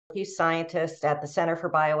Chief Scientist at the Center for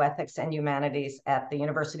Bioethics and Humanities at the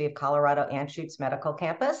University of Colorado Anschutz Medical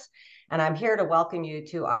Campus. And I'm here to welcome you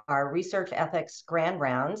to our Research Ethics Grand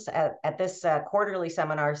Rounds. At this quarterly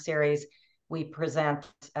seminar series, we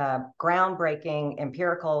present groundbreaking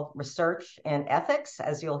empirical research in ethics,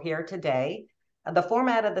 as you'll hear today. The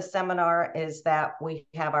format of the seminar is that we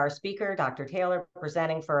have our speaker, Dr. Taylor,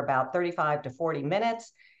 presenting for about 35 to 40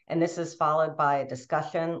 minutes. And this is followed by a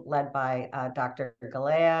discussion led by Dr.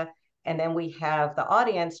 Galea. And then we have the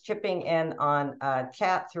audience chipping in on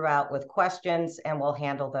chat throughout with questions, and we'll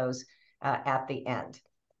handle those at the end.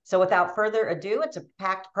 So without further ado, it's a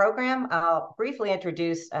packed program. I'll briefly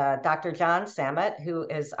introduce Dr. John Samet, who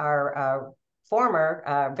is our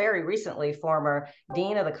very recently former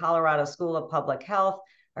Dean of the Colorado School of Public Health,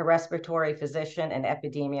 a respiratory physician and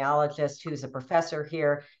epidemiologist who's a professor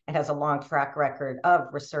here and has a long track record of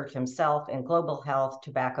research himself in global health,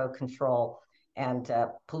 tobacco control, and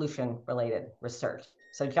pollution-related research.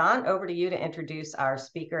 So John, over to you to introduce our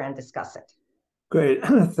speaker and discussant. Great.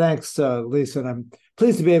 Thanks, Lisa. And I'm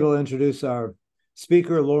pleased to be able to introduce our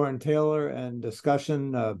speaker, Lauren Taylor, and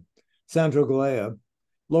discussion, Sandro Galea.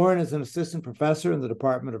 Lauren is an assistant professor in the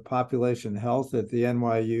Department of Population Health at the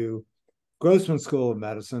NYU Grossman School of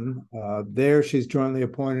Medicine. There, she's jointly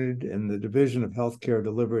appointed in the Division of Healthcare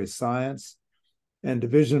Delivery Science and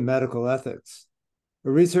Division of Medical Ethics.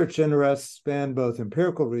 Her research interests span both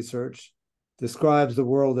empirical research, describes the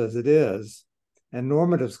world as it is, and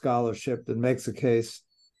normative scholarship that makes a case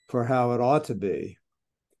for how it ought to be.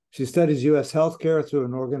 She studies U.S. healthcare through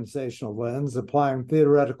an organizational lens, applying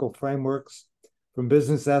theoretical frameworks from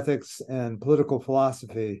business ethics and political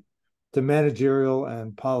philosophy to managerial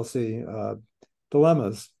and policy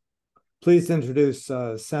dilemmas. Please introduce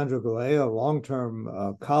Sandro Galea, a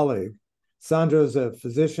long-term colleague. Sandro is a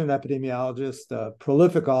physician, epidemiologist, a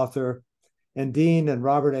prolific author, and Dean and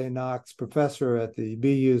Robert A. Knox Professor at the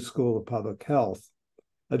BU School of Public Health,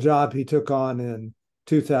 a job he took on in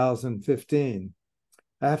 2015.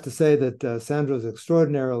 I have to say that Sandro is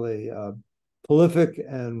extraordinarily prolific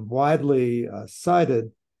and widely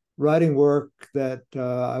cited, writing work that,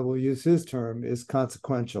 I will use his term, is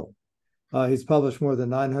consequential. He's published more than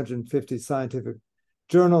 950 scientific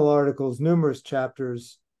journal articles, numerous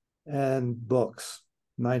chapters, and books,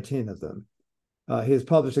 19 of them. He has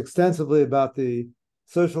published extensively about the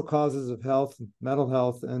social causes of health, mental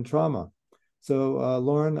health, and trauma. So,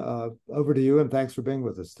 Lauren, over to you, and thanks for being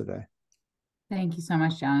with us today. Thank you so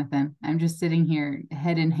much, Jonathan. I'm just sitting here,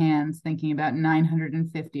 head in hands, thinking about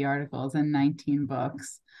 950 articles and 19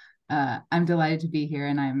 books. I'm delighted to be here,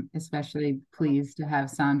 and I'm especially pleased to have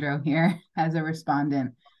Sandro here as a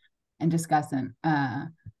respondent and discussant.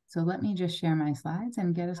 So let me just share my slides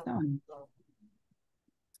and get us going.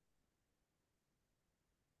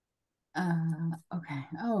 Okay.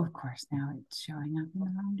 Oh, of course, now it's showing up in the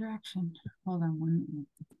wrong direction. Hold on 1 minute.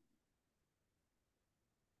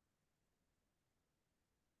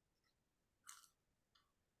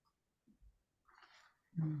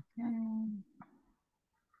 Okay.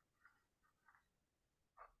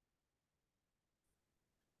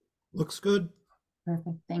 Looks good.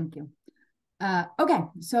 Perfect. Thank you. Okay,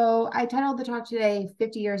 so I titled the talk today,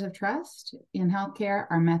 50 Years of Trust in Healthcare,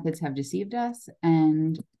 Our Methods Have Deceived Us,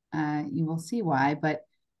 and you will see why, but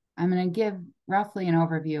I'm going to give roughly an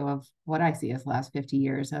overview of what I see as the last 50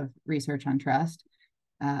 years of research on trust,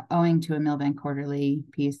 owing to a Milbank Quarterly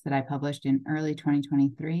piece that I published in early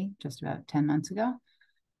 2023, just about 10 months ago.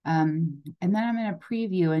 And then I'm going to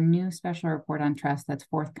preview a new special report on trust that's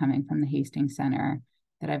forthcoming from the Hastings Center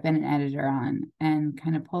that I've been an editor on, and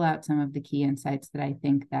kind of pull out some of the key insights that I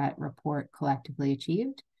think that report collectively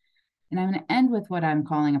achieved. And I'm going to end with what I'm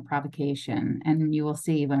calling a provocation. And you will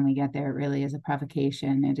see when we get there, it really is a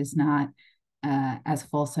provocation. It is not as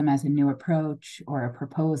fulsome as a new approach or a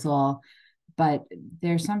proposal, but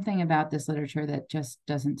there's something about this literature that just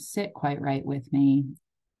doesn't sit quite right with me.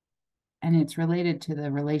 And it's related to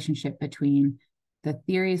the relationship between the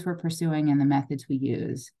theories we're pursuing and the methods we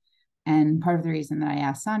use. And part of the reason that I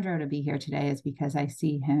asked Sandro to be here today is because I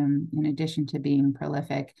see him, in addition to being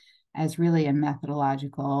prolific, as really a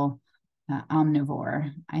methodological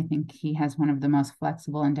omnivore. I think he has one of the most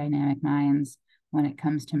flexible and dynamic minds when it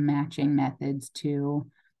comes to matching methods to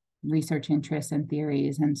research interests and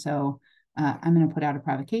theories. And so I'm going to put out a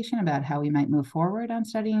provocation about how we might move forward on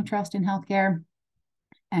studying trust in healthcare.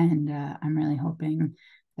 And I'm really hoping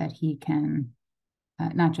that he can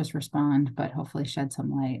not just respond, but hopefully shed some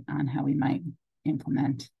light on how we might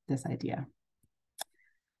implement this idea.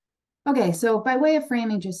 Okay, so by way of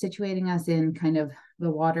framing, just situating us in kind of the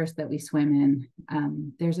waters that we swim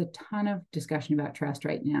in, there's a ton of discussion about trust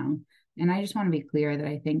right now. And I just want to be clear that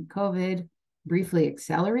I think COVID briefly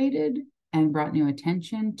accelerated and brought new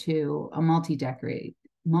attention to a multi-decade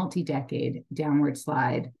downward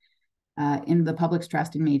slide in the public's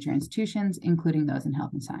trust in major institutions, including those in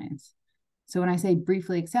health and science. So when I say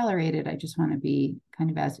briefly accelerated, I just want to be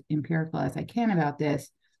kind of as empirical as I can about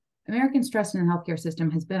this. Americans' trust in the healthcare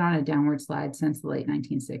system has been on a downward slide since the late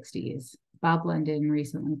 1960s. Bob London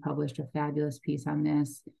recently published a fabulous piece on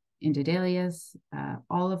this in Didelius.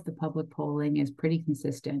 All of the public polling is pretty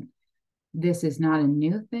consistent. This is not a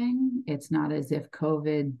new thing. It's not as if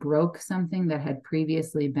COVID broke something that had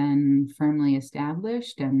previously been firmly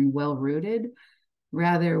established and well-rooted.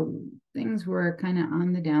 Rather, things were kind of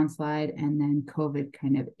on the downslide, and then COVID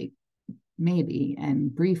kind of maybe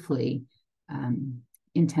and briefly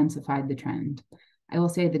intensified the trend. I will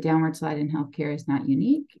say the downward slide in healthcare is not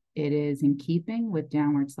unique. It is in keeping with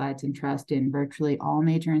downward slides in trust in virtually all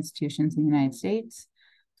major institutions in the United States.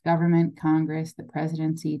 Government, Congress, the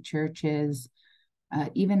presidency, churches,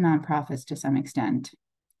 even nonprofits to some extent.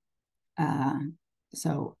 We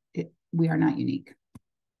are not unique.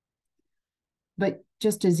 But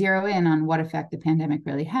just to zero in on what effect the pandemic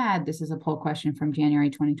really had, this is a poll question from January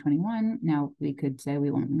 2021. Now, we could say we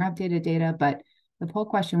won't have updated data, but the poll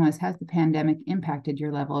question was, has the pandemic impacted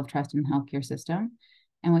your level of trust in the healthcare system?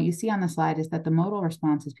 And what you see on the slide is that the modal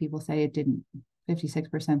responses, people say it didn't.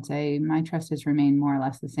 56% say my trust has remained more or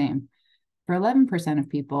less the same. For 11% of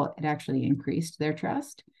people, it actually increased their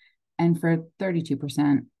trust. And for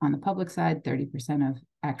 32% on the public side, 30% of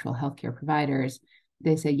actual healthcare providers,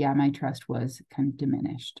 they say, yeah, my trust was kind of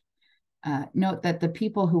diminished. Note that the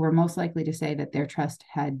people who were most likely to say that their trust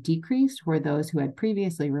had decreased were those who had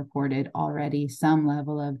previously reported already some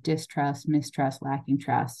level of distrust, mistrust, lacking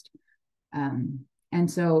trust. And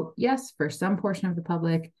so, yes, for some portion of the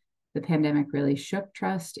public, the pandemic really shook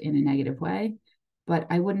trust in a negative way, but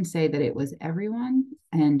I wouldn't say that it was everyone.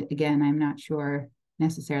 And again, I'm not sure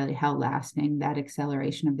necessarily how lasting that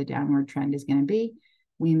acceleration of the downward trend is going to be.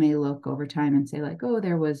 We may look over time and say like, oh,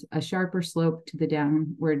 there was a sharper slope to the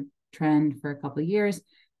downward trend for a couple of years,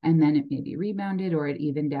 and then it maybe rebounded or it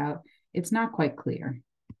evened out. It's not quite clear.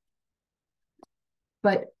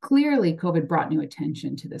 But clearly, COVID brought new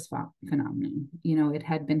attention to this phenomenon. You know, it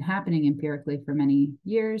had been happening empirically for many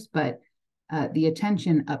years, but the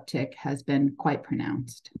attention uptick has been quite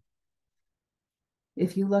pronounced.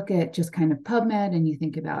 If you look at just kind of PubMed and you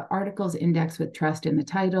think about articles indexed with trust in the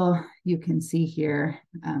title, you can see here,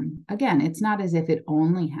 again, it's not as if it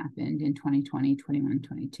only happened in 2020, 21,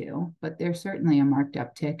 22, but there's certainly a marked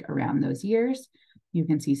uptick around those years. You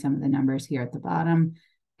can see some of the numbers here at the bottom.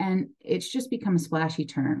 And it's just become a splashy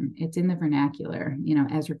term. It's in the vernacular. You know,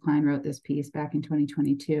 Ezra Klein wrote this piece back in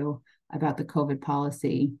 2022 about the COVID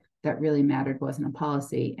policy that really mattered wasn't a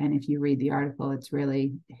policy. And if you read the article, it's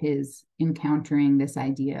really his encountering this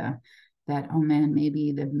idea that, oh man,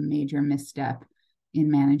 maybe the major misstep in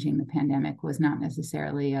managing the pandemic was not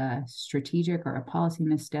necessarily a strategic or a policy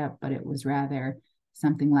misstep, but it was rather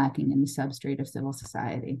something lacking in the substrate of civil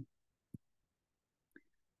society.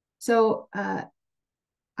 So,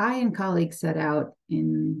 I and colleagues set out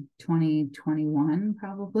in 2021,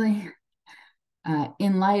 probably,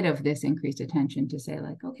 in light of this increased attention to say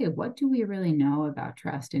like, okay, what do we really know about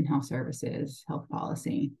trust in health services, health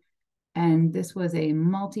policy? And this was a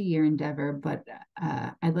multi-year endeavor, but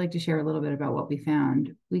I'd like to share a little bit about what we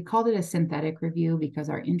found. We called it a synthetic review because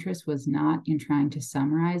our interest was not in trying to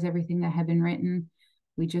summarize everything that had been written.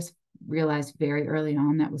 We just realized very early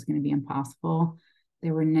on that was going to be impossible.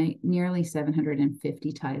 There were nearly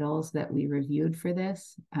 750 titles that we reviewed for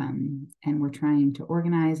this, and we're trying to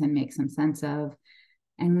organize and make some sense of.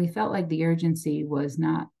 And we felt like the urgency was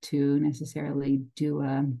not to necessarily do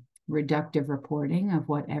a reductive reporting of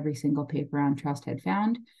what every single paper on trust had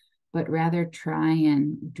found, but rather try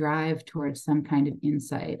and drive towards some kind of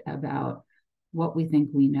insight about what we think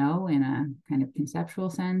we know in a kind of conceptual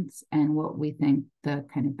sense and what we think the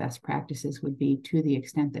kind of best practices would be to the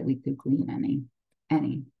extent that we could glean any.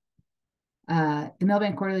 The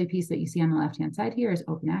Milbank Quarterly piece that you see on the left-hand side here is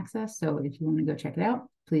open access. So if you want to go check it out,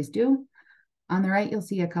 please do. On the right, you'll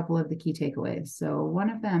see a couple of the key takeaways. So one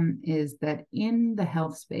of them is that in the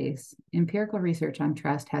health space, empirical research on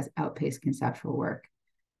trust has outpaced conceptual work.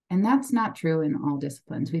 And that's not true in all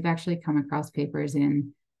disciplines. We've actually come across papers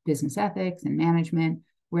in business ethics and management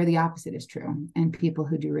where the opposite is true. And people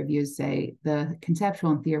who do reviews say the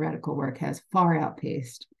conceptual and theoretical work has far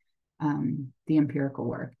outpaced the empirical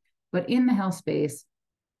work. But in the health space,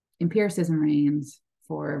 empiricism reigns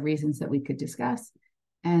for reasons that we could discuss,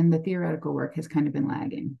 and the theoretical work has kind of been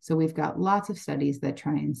lagging. So we've got lots of studies that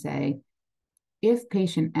try and say, if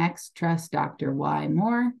patient X trusts Dr. Y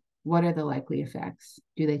more, What are the likely effects?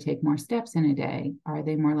 Do they take more steps in a day? Are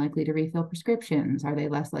they more likely to refill prescriptions? Are they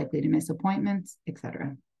less likely to miss appointments,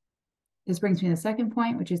 etc.? This brings me to the second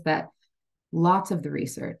point, which is that lots of the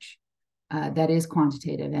research that is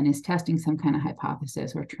quantitative and is testing some kind of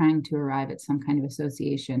hypothesis or trying to arrive at some kind of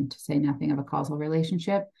association, to say nothing of a causal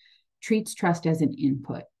relationship, treats trust as an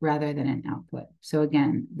input rather than an output. So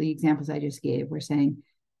again, the examples I just gave, we're saying,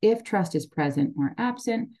 if trust is present or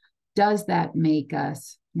absent, does that make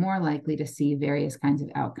us more likely to see various kinds of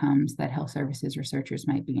outcomes that health services researchers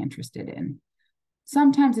might be interested in?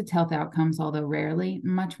 Sometimes it's health outcomes, although rarely.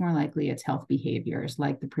 Much more likely it's health behaviors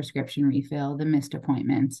like the prescription refill, the missed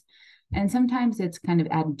appointments. And sometimes it's kind of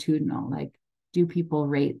attitudinal, like, do people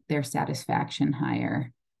rate their satisfaction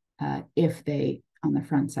higher if they, on the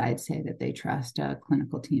front side, say that they trust a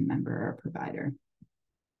clinical team member or a provider?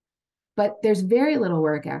 But there's very little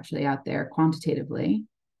work actually out there quantitatively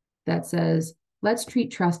that says, let's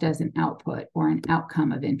treat trust as an output or an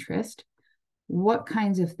outcome of interest. What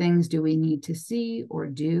kinds of things do we need to see or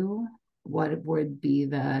do? What would be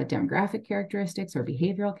the demographic characteristics or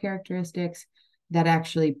behavioral characteristics that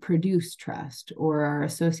actually produce trust or are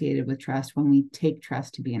associated with trust when we take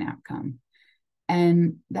trust to be an outcome?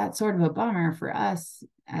 And that's sort of a bummer for us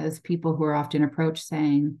as people who are often approached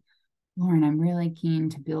saying, Lauren, I'm really keen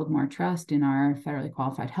to build more trust in our federally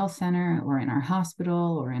qualified health center or in our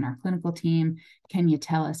hospital or in our clinical team. Can you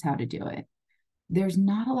tell us how to do it? There's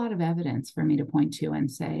not a lot of evidence for me to point to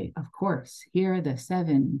and say, of course, here are the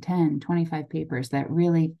 7, 10, 25 papers that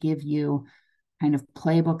really give you kind of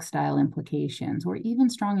playbook style implications, or even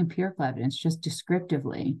strong empirical evidence just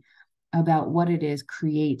descriptively about what it is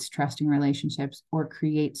creates trusting relationships or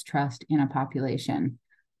creates trust in a population.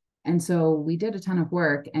 And so we did a ton of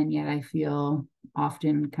work, and yet I feel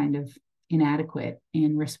often kind of inadequate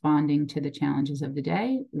in responding to the challenges of the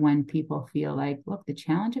day when people feel like, look, the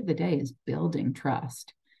challenge of the day is building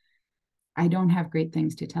trust. I don't have great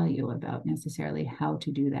things to tell you about necessarily how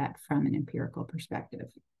to do that from an empirical perspective.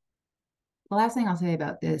 The last thing I'll say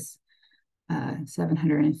about this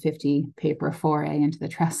 750 paper foray into the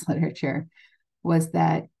trust literature was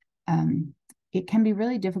that it can be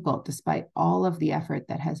really difficult, despite all of the effort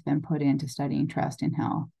that has been put into studying trust in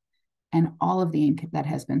health and all of the ink that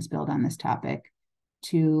has been spilled on this topic,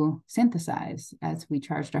 to synthesize, as we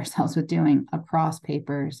charged ourselves with doing, across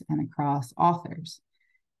papers and across authors,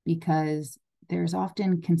 because there's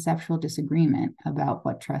often conceptual disagreement about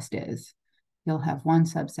what trust is. You'll have one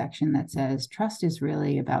subsection that says trust is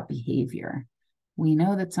really about behavior. We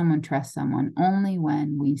know that someone trusts someone only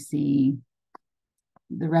when we see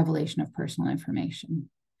the revelation of personal information.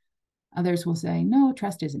 Others will say, no,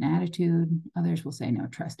 trust is an attitude. Others will say, no,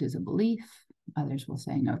 trust is a belief. Others will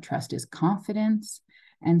say, no, trust is confidence.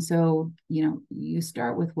 And so, you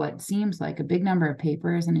start with what seems like a big number of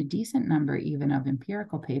papers and a decent number even of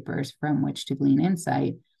empirical papers from which to glean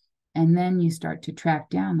insight. And then you start to track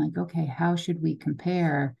down, like, okay, how should we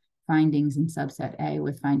compare findings in subset A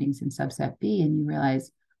with findings in subset B? And you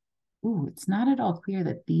realize, it's not at all clear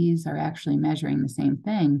that these are actually measuring the same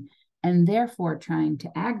thing. And therefore, trying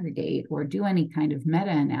to aggregate or do any kind of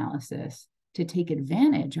meta-analysis to take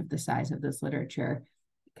advantage of the size of this literature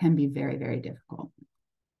can be very, very difficult.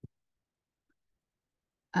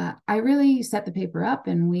 I really set the paper up,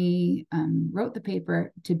 and we wrote the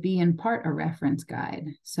paper to be in part a reference guide.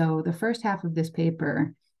 So the first half of this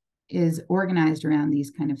paper is organized around these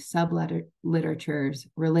kind of sub-literatures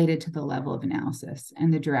related to the level of analysis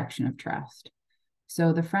and the direction of trust.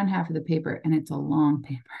 So the front half of the paper, and it's a long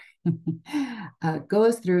paper,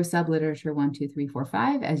 goes through sub-literature 1, 2, 3, 4,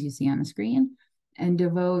 5, as you see on the screen, and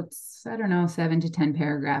devotes, 7 to 10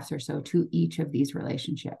 paragraphs or so to each of these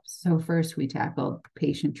relationships. So first we tackled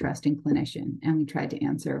patient trust in clinician, and we tried to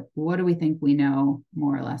answer, what do we think we know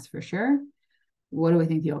more or less for sure? What do we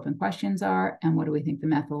think the open questions are? And what do we think the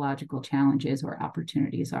methodological challenges or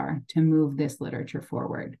opportunities are to move this literature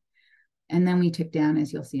forward? And then we took down,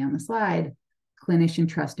 as you'll see on the slide, clinician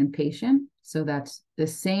trust in patient. So that's the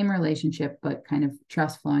same relationship, but kind of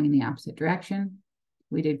trust flowing in the opposite direction.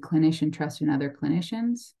 We did clinician trust in other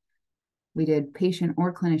clinicians. We did patient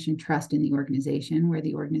or clinician trust in the organization, where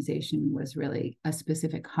the organization was really a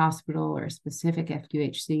specific hospital or a specific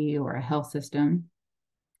FQHC or a health system.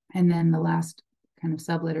 And then the last kind of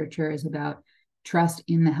subliterature is about trust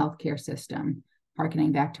in the healthcare system,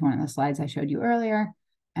 harkening back to one of the slides I showed you earlier.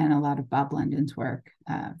 And a lot of Bob London's work,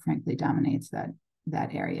 frankly, dominates that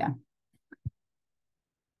area.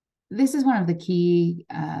 This is one of the key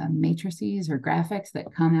matrices or graphics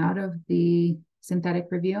that come out of the synthetic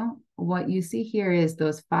review. What you see here is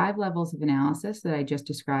those 5 levels of analysis that I just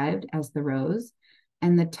described as the rows.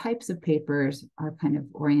 And the types of papers are kind of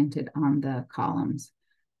oriented on the columns.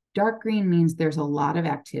 Dark green means there's a lot of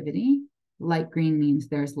activity. Light green means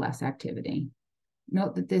there's less activity.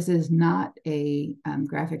 Note that this is not a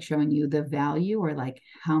graphic showing you the value or like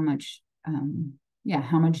how much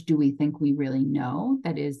do we think we really know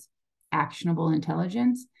that is actionable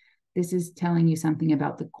intelligence. This is telling you something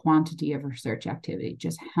about the quantity of research activity,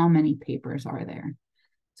 just how many papers are there.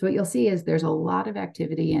 So what you'll see is there's a lot of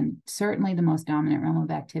activity, and certainly the most dominant realm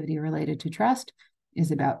of activity related to trust is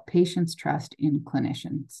about patients' trust in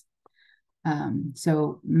clinicians.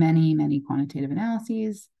 So many quantitative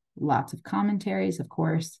analyses, lots of commentaries, of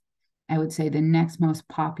course. I would say the next most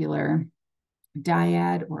popular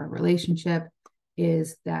dyad or relationship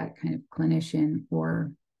is that kind of clinician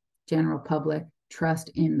or general public trust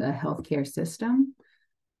in the healthcare system.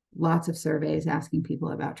 Lots of surveys asking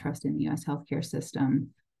people about trust in the US healthcare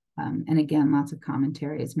system. And again, lots of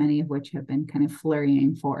commentaries, many of which have been kind of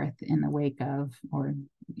flurrying forth in the wake of, or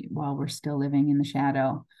while we're still living in the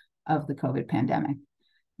shadow of the COVID pandemic.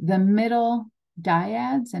 The middle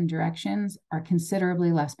dyads and directions are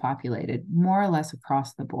considerably less populated, more or less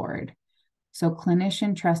across the board. So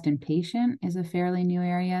clinician trust in patient is a fairly new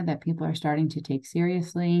area that people are starting to take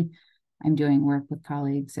seriously. I'm doing work with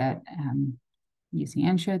colleagues at UC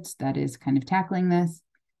Anschutz that is kind of tackling this.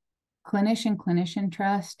 Clinician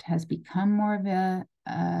trust has become more of a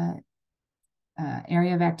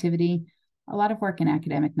area of activity. A lot of work in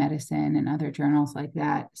academic medicine and other journals like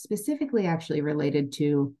that, specifically actually related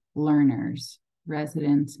to learners,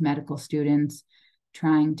 residents, medical students,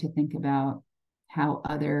 trying to think about how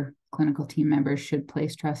other clinical team members should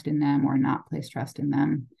place trust in them or not place trust in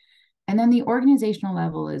them. And then the organizational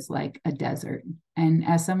level is like a desert. And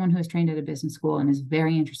as someone who is trained at a business school and is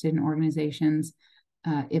very interested in organizations,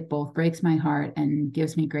 it both breaks my heart and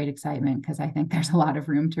gives me great excitement because I think there's a lot of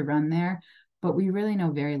room to run there. But we really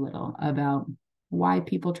know very little about why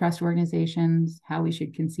people trust organizations, how we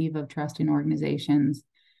should conceive of trust in organizations.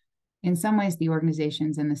 In some ways, the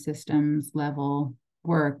organizations and the systems level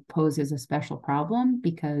work poses a special problem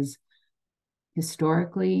because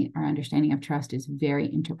historically, our understanding of trust is very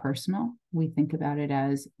interpersonal. We think about it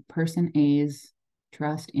as person A's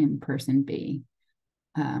trust in person B.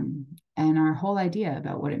 And our whole idea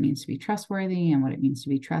about what it means to be trustworthy and what it means to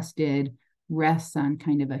be trusted rests on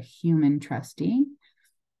kind of a human trustee.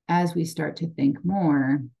 As we start to think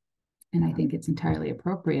more, and I think it's entirely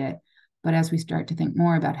appropriate, but as we start to think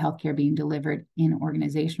more about healthcare being delivered in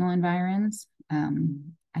organizational environs,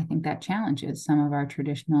 I think that challenges some of our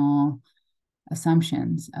traditional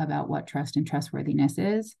assumptions about what trust and trustworthiness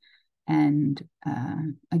is. And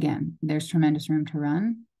again, there's tremendous room to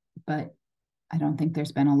run, but I don't think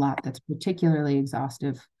there's been a lot that's particularly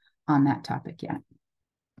exhaustive on that topic yet.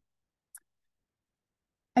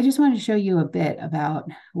 I just wanted to show you a bit about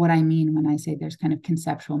what I mean when I say there's kind of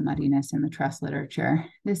conceptual muddiness in the trust literature.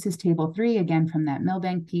 This is table 3, again, from that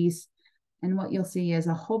Milbank piece. And what you'll see is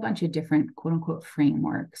a whole bunch of different quote unquote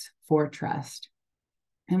frameworks for trust.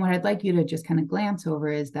 And what I'd like you to just kind of glance over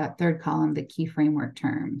is that third column, the key framework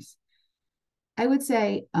terms. I would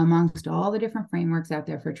say amongst all the different frameworks out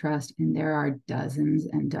there for trust, and there are dozens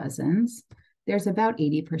and dozens, there's about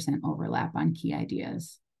 80% overlap on key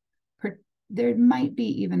ideas. There might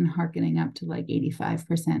be even hearkening up to like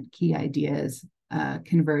 85% key ideas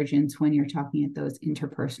convergence when you're talking at those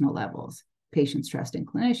interpersonal levels. Patients' trust in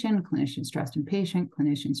clinician, clinicians' trust in patient,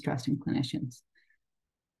 clinicians' trust in clinicians.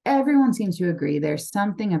 Everyone seems to agree there's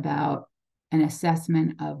something about an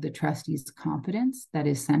assessment of the trustee's competence that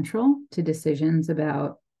is central to decisions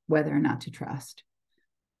about whether or not to trust.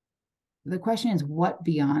 The question is, what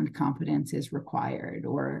beyond competence is required?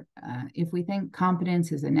 Or if we think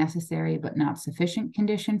competence is a necessary but not sufficient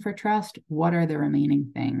condition for trust, what are the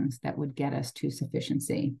remaining things that would get us to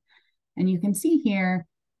sufficiency? And you can see here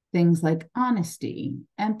things like honesty,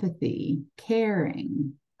 empathy,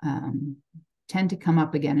 caring, tend to come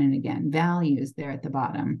up again and again. Values there at the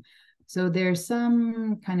bottom. So there's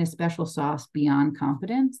some kind of special sauce beyond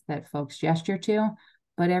competence that folks gesture to,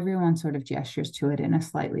 but everyone sort of gestures to it in a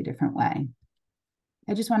slightly different way.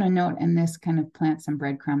 I just want to note, and this kind of plants some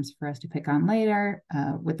breadcrumbs for us to pick on later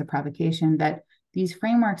with the provocation, that these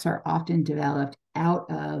frameworks are often developed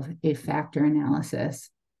out of a factor analysis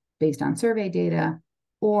based on survey data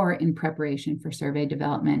or in preparation for survey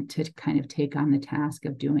development to kind of take on the task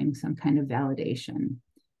of doing some kind of validation.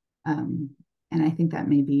 And I think that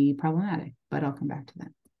may be problematic, but I'll come back to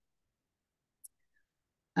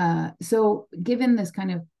that. So given this kind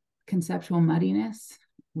of conceptual muddiness,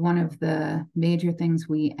 one of the major things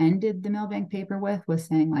we ended the Milbank paper with was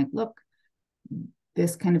saying like, look,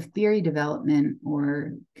 this kind of theory development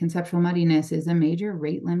or conceptual muddiness is a major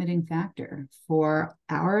rate limiting factor for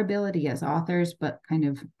our ability as authors, but kind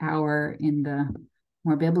of our in the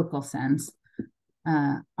more biblical sense,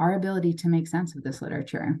 our ability to make sense of this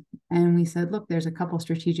literature. And we said, look, there's a couple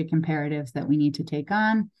strategic imperatives that we need to take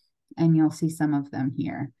on, and you'll see some of them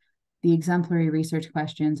here. The exemplary research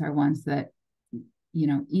questions are ones that, you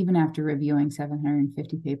know, even after reviewing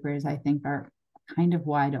 750 papers, I think are kind of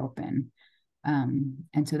wide open.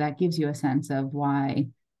 And so that gives you a sense of why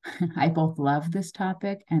I both love this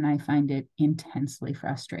topic and I find it intensely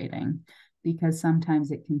frustrating, because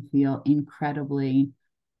sometimes it can feel incredibly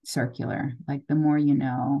circular. Like the more you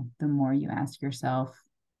know, the more you ask yourself,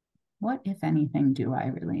 what, if anything, do I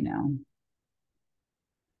really know?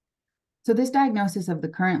 So this diagnosis of the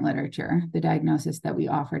current literature, the diagnosis that we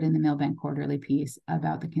offered in the Milbank Quarterly piece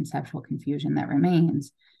about the conceptual confusion that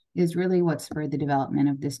remains, is really what spurred the development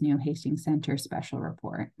of this new Hastings Center special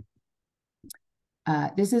report.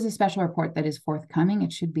 This is a special report that is forthcoming.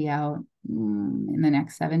 It should be out in the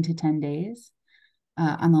next 7 to 10 days.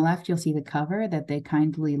 On the left, you'll see the cover that they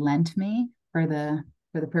kindly lent me for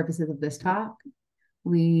the purposes of this talk.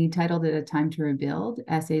 We titled it A Time to Rebuild,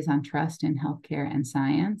 Essays on Trust in Healthcare and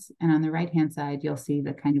Science. And on the right-hand side, you'll see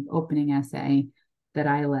the kind of opening essay that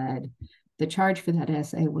I led. The charge for that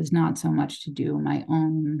essay was not so much to do my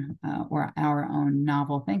own or our own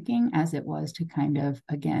novel thinking as it was to kind of,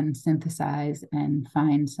 again, synthesize and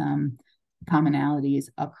find some commonalities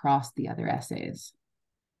across the other essays.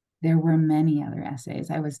 There were many other essays.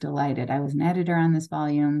 I was delighted. I was an editor on this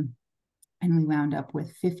volume, and we wound up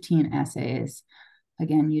with 15 essays.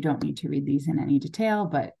 Again, you don't need to read these in any detail,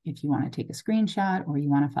 but if you want to take a screenshot or you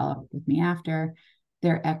want to follow up with me after,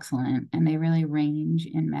 they're excellent, and they really range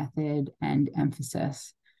in method and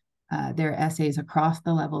emphasis. There are essays across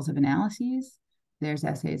the levels of analyses. There's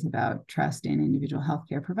essays about trust in individual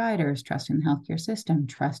healthcare providers, trust in the healthcare system,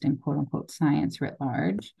 trust in quote-unquote science writ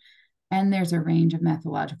large. And there's a range of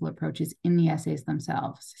methodological approaches in the essays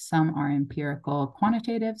themselves. Some are empirical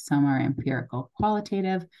quantitative, some are empirical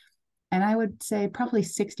qualitative, and I would say probably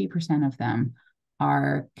 60% of them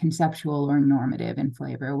are conceptual or normative in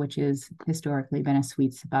flavor, which has historically been a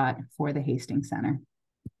sweet spot for the Hastings Center.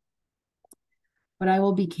 But I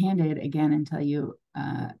will be candid again and tell you,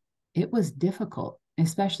 it was difficult,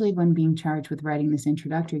 especially when being charged with writing this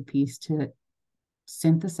introductory piece, to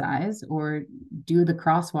synthesize or do the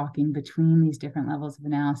crosswalking between these different levels of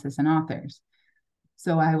analysis and authors.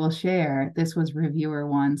 So I will share, this was reviewer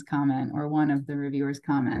one's comment, or one of the reviewer's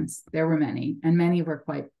comments. There were many, and many were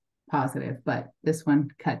quite positive, but this one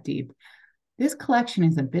cut deep. This collection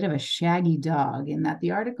is a bit of a shaggy dog in that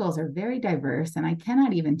the articles are very diverse, and I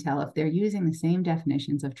cannot even tell if they're using the same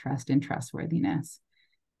definitions of trust and trustworthiness.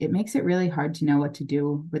 It makes it really hard to know what to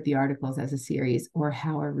do with the articles as a series or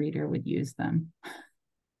how a reader would use them.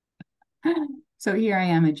 So here I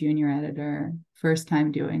am, a junior editor, first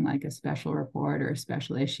time doing like a special report or a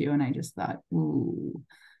special issue, and I just thought, ooh.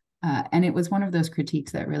 And it was one of those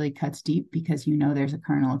critiques that really cuts deep because you know there's a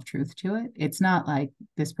kernel of truth to it. It's not like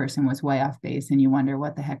this person was way off base and you wonder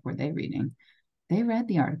what the heck were they reading. They read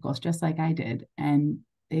the articles just like I did, and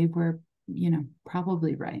they were, you know,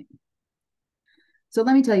 probably right. So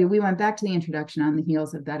let me tell you, we went back to the introduction on the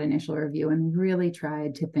heels of that initial review and really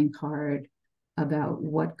tried to think hard about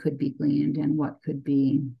what could be gleaned and what could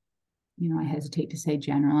be, you know, I hesitate to say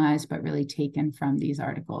generalized, but really taken from these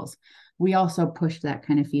articles. We also pushed that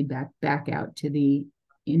kind of feedback back out to the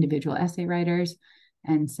individual essay writers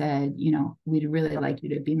and said, you know, we'd really like you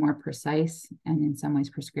to be more precise and in some ways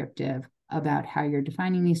prescriptive about how you're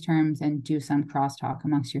defining these terms, and do some crosstalk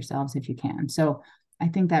amongst yourselves if you can. So I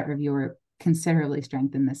think that reviewer considerably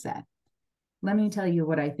strengthened the set. Let me tell you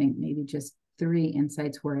what I think maybe just 3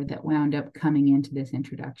 insights were that wound up coming into this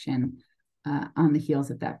introduction on the heels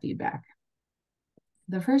of that feedback.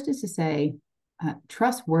 The first is to say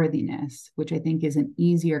trustworthiness, which I think is an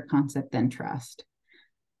easier concept than trust,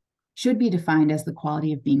 should be defined as the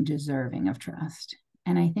quality of being deserving of trust.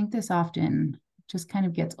 And I think this often just kind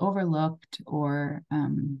of gets overlooked or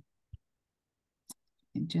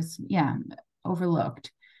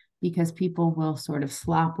overlooked, because people will sort of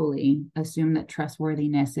sloppily assume that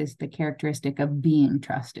trustworthiness is the characteristic of being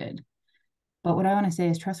trusted. But what I want to say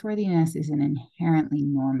is trustworthiness is an inherently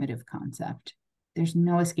normative concept. There's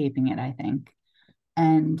no escaping it, I think.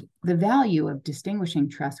 And the value of distinguishing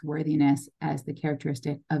trustworthiness as the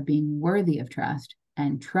characteristic of being worthy of trust,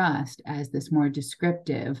 and trust as this more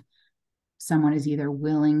descriptive, someone is either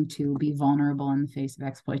willing to be vulnerable in the face of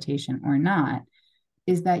exploitation or not,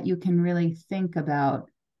 is that you can really think about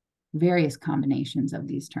various combinations of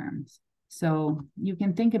these terms. So you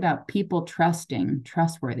can think about people trusting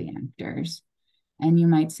trustworthy actors, and you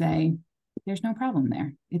might say, there's no problem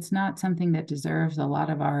there. It's not something that deserves a lot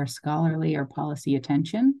of our scholarly or policy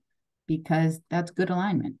attention because that's good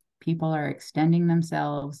alignment. People are extending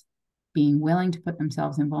themselves, being willing to put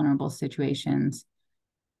themselves in vulnerable situations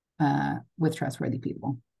with trustworthy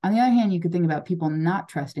people. On the other hand, you could think about people not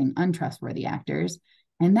trusting untrustworthy actors,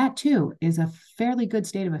 and that too is a fairly good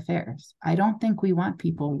state of affairs. I don't think we want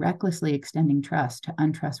people recklessly extending trust to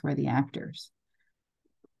untrustworthy actors.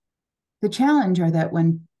 The challenge are that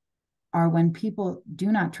when people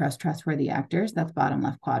do not trust trustworthy actors, that's bottom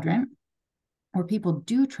left quadrant, or people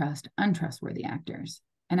do trust untrustworthy actors.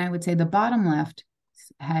 And I would say the bottom left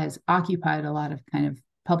has occupied a lot of kind of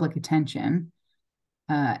public attention,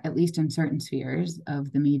 at least in certain spheres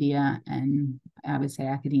of the media and I would say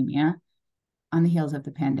academia, on the heels of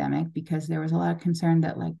the pandemic, because there was a lot of concern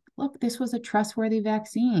that, like, look, this was a trustworthy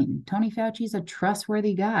vaccine. Tony Fauci's a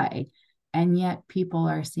trustworthy guy. And yet people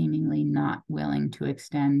are seemingly not willing to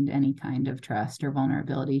extend any kind of trust or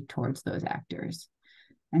vulnerability towards those actors.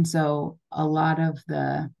 And so a lot of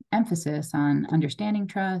the emphasis on understanding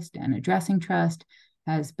trust and addressing trust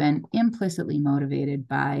has been implicitly motivated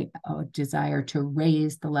by a desire to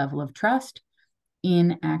raise the level of trust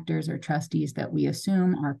in actors or trustees that we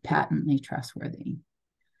assume are patently trustworthy.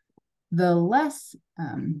 The less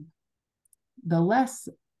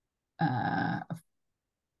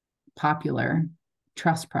popular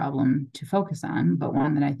trust problem to focus on, but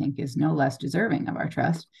one that I think is no less deserving of our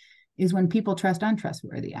trust, is when people trust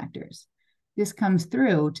untrustworthy actors. This comes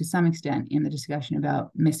through to some extent in the discussion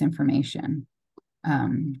about misinformation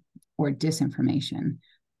or disinformation,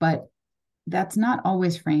 but that's not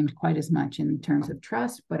always framed quite as much in terms of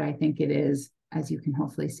trust, but I think it is, as you can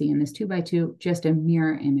hopefully see in this 2x2, just a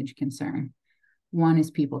mirror image concern. One is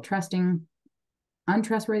people trusting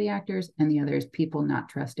untrustworthy actors, and the other is people not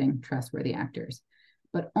trusting trustworthy actors.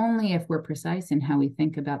 But only if we're precise in how we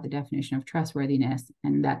think about the definition of trustworthiness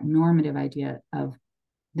and that normative idea of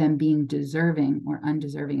them being deserving or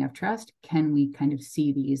undeserving of trust, can we kind of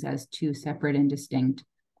see these as two separate and distinct,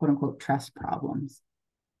 quote unquote, trust problems.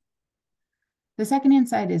 The second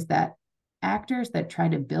insight is that actors that try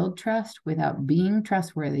to build trust without being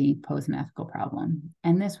trustworthy pose an ethical problem.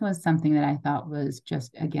 And this was something that I thought was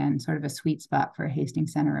just, again, sort of a sweet spot for a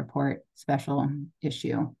Hastings Center report special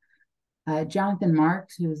issue. Jonathan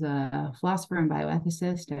Marks, who's a philosopher and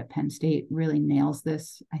bioethicist at Penn State, really nails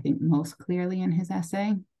this, I think, most clearly in his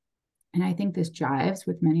essay. And I think this jives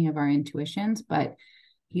with many of our intuitions, but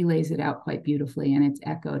he lays it out quite beautifully, and it's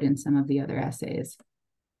echoed in some of the other essays.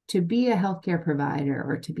 To be a healthcare provider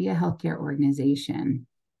or to be a healthcare organization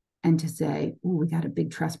and to say, oh, we got a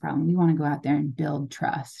big trust problem, we want to go out there and build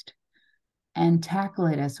trust and tackle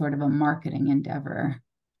it as sort of a marketing endeavor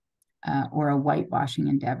or a whitewashing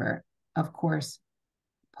endeavor, of course,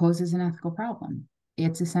 poses an ethical problem.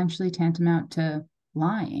 It's essentially tantamount to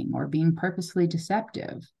lying or being purposefully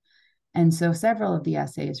deceptive. And so several of the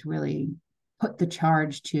essays really put the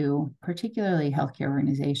charge to particularly healthcare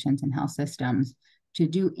organizations and health systems to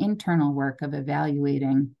do internal work of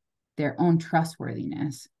evaluating their own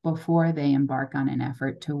trustworthiness before they embark on an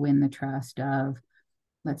effort to win the trust of,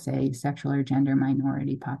 let's say, sexual or gender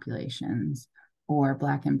minority populations or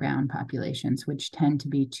Black and Brown populations, which tend to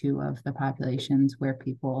be two of the populations where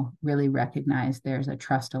people really recognize there's a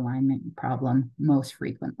trust alignment problem most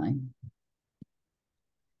frequently.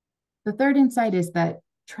 The third insight is that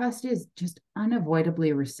trust is just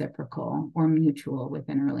unavoidably reciprocal or mutual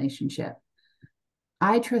within a relationship.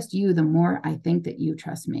 I trust you the more I think that you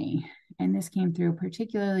trust me. And this came through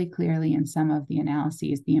particularly clearly in some of the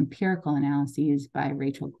analyses, the empirical analyses by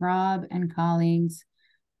Rachel Grob and colleagues,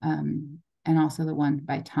 and also the one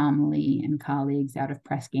by Tom Lee and colleagues out of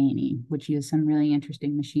Press Ganey, which use some really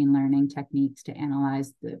interesting machine learning techniques to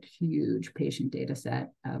analyze the huge patient data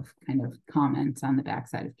set of kind of comments on the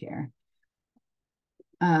backside of care.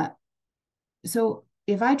 So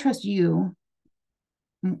if I trust you,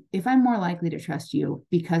 if I'm more likely to trust you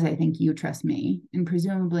because I think you trust me, and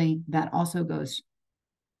presumably that also goes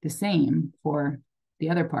the same for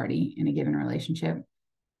the other party in a given relationship,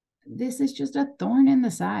 this is just a thorn in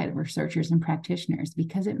the side of researchers and practitioners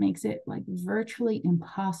because it makes it like virtually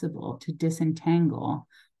impossible to disentangle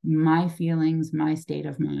my feelings, my state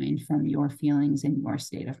of mind from your feelings and your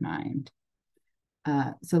state of mind.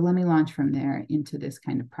 So let me launch from there into this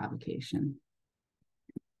kind of provocation.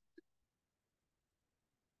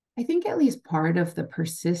 I think at least part of the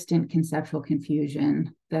persistent conceptual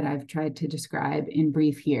confusion that I've tried to describe in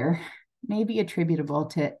brief here may be attributable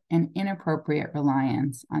to an inappropriate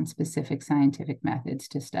reliance on specific scientific methods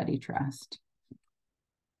to study trust.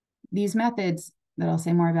 these methods that I'll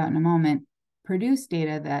say more about in a moment produce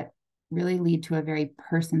data that really lead to a very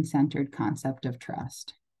person-centered concept of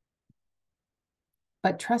trust.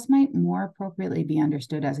 But trust might more appropriately be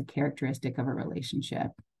understood as a characteristic of a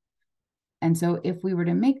relationship. And so if we were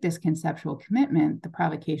to make this conceptual commitment, the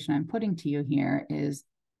provocation I'm putting to you here is,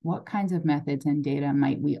 what kinds of methods and data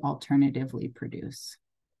might we alternatively produce?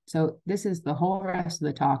 So this is the whole rest of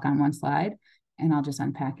the talk on one slide, and I'll just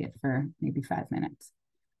unpack it for maybe 5 minutes.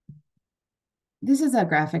 This is a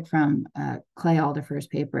graphic from Clay Alderfer's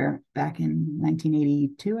paper back in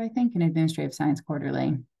 1982, I think, in Administrative Science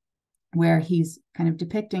Quarterly, where he's kind of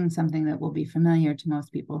depicting something that will be familiar to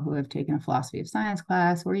most people who have taken a philosophy of science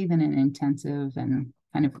class, or even an intensive and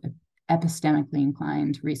kind of epistemically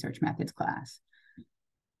inclined research methods class.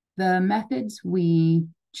 The methods we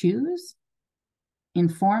choose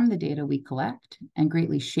inform the data we collect and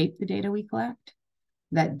greatly shape the data we collect.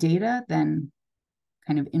 That data then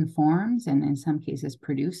kind of informs and in some cases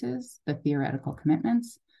produces the theoretical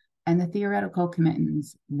commitments, and the theoretical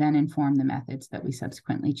commitments then inform the methods that we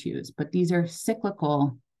subsequently choose. But these are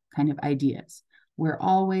cyclical kind of ideas. We're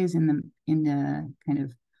always in the kind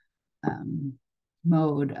of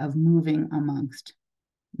mode of moving amongst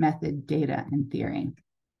method, data, and theory.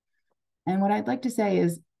 And what I'd like to say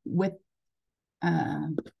is, with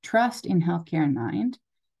trust in healthcare in mind,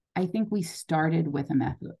 I think we started with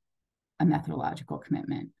a methodological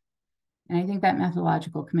commitment. And I think that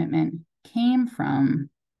methodological commitment came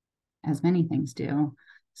from, as many things do,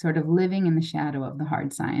 sort of living in the shadow of the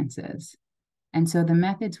hard sciences. And so the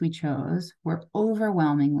methods we chose were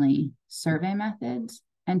overwhelmingly survey methods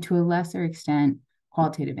and, to a lesser extent,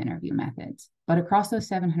 qualitative interview methods. But across those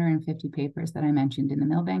 750 papers that I mentioned in the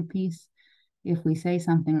Milbank piece, if we say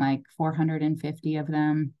something like 450 of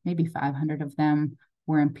them, maybe 500 of them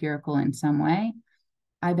were empirical in some way,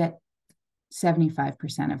 I bet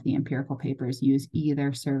 75% of the empirical papers use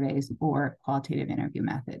either surveys or qualitative interview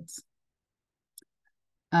methods.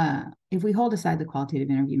 If we hold aside the qualitative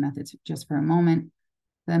interview methods just for a moment,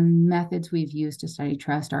 the methods we've used to study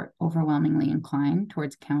trust are overwhelmingly inclined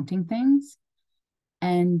towards counting things.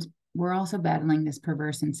 And we're also battling this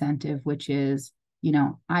perverse incentive, which is, you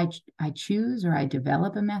know, I choose or I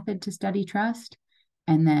develop a method to study trust,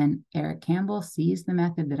 and then Eric Campbell sees the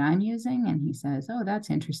method that I'm using and he says, oh, that's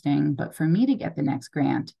interesting, but for me to get the next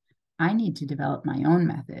grant, I need to develop my own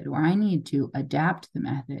method, or I need to adapt the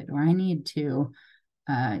method, or I need to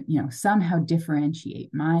somehow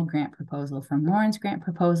differentiate my grant proposal from Lauren's grant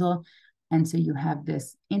proposal. And so you have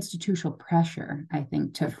this institutional pressure, I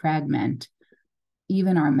think, to fragment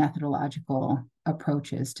even our methodological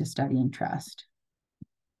approaches to studying trust.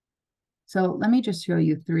 So let me just show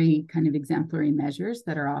you 3 kind of exemplary measures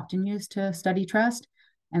that are often used to study trust.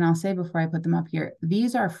 And I'll say before I put them up here,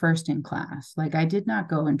 these are first in class. Like, I did not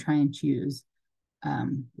go and try and choose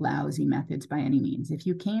lousy methods by any means. If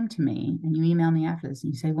you came to me and you email me after this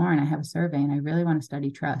and you say, Lauren, I have a survey and I really want to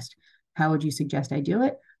study trust, how would you suggest I do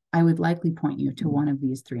it? I would likely point you to one of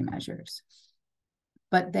these 3 measures.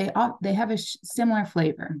 But they have a similar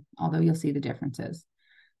flavor, although you'll see the differences.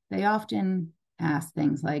 They often ask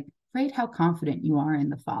things like, rate how confident you are in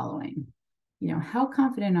the following. You know, how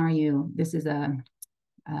confident are you? This is a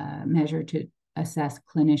measure to assess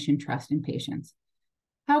clinician trust in patients.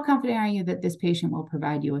 How confident are you that this patient will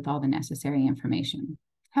provide you with all the necessary information?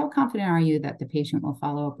 How confident are you that the patient will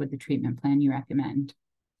follow up with the treatment plan you recommend?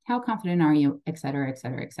 How confident are you, et cetera, et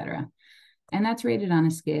cetera, et cetera? And that's rated on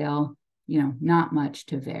a scale, not much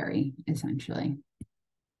to vary, essentially.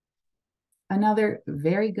 Another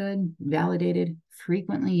very good, validated,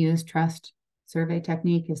 frequently used trust survey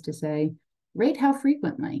technique is to say, rate how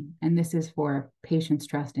frequently, and this is for patients'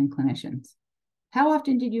 trust in clinicians. How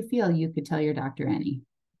often did you feel you could tell your doctor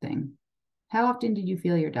anything? How often did you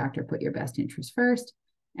feel your doctor put your best interest first?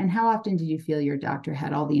 And how often did you feel your doctor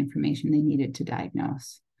had all the information they needed to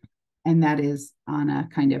diagnose? And that is on a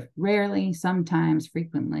kind of rarely, sometimes,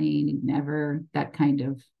 frequently, never, that kind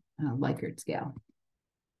of Likert scale.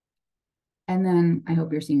 And then I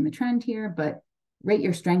hope you're seeing the trend here, but rate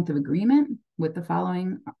your strength of agreement with the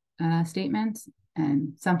following statements.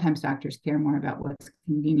 And sometimes doctors care more about what's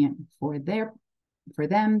convenient for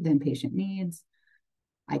them than patient needs.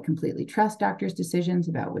 I completely trust doctors' decisions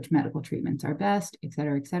about which medical treatments are best, et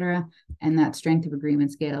cetera, et cetera. And that strength of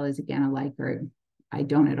agreement scale is, again, a Likert. I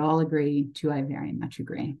don't at all agree to I very much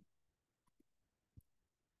agree.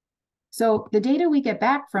 So the data we get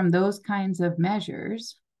back from those kinds of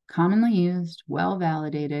measures, commonly used,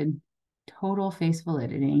 well-validated, total face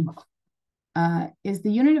validity, is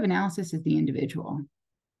the unit of analysis is the individual.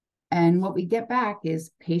 And what we get back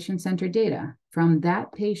is patient-centered data from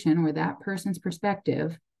that patient or that person's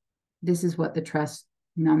perspective. this is what the trust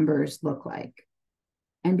numbers look like.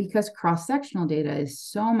 And because cross-sectional data is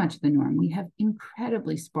so much the norm, we have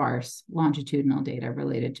incredibly sparse longitudinal data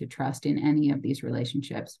related to trust in any of these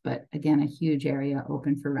relationships, but again, a huge area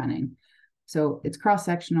open for running. So it's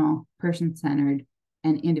cross-sectional, person-centered,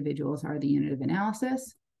 and individuals are the unit of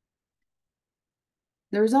analysis.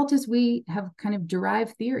 The result is we have kind of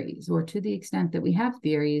derived theories, or to the extent that we have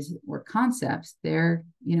theories or concepts, they're,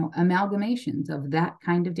 amalgamations of that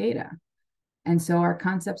kind of data. And so our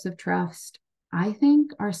concepts of trust, I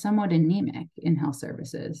think, are somewhat anemic in health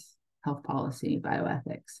services, health policy,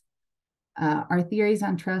 bioethics. Our theories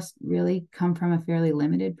on trust really come from a fairly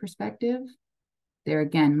limited perspective. They're,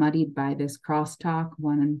 again, muddied by this crosstalk.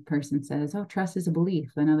 One person says, oh, trust is a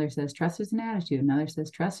belief. Another says, trust is an attitude. Another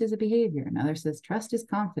says, trust is a behavior. Another says, trust is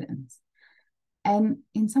confidence. And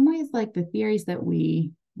in some ways, like, the theories that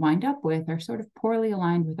we wind up with are sort of poorly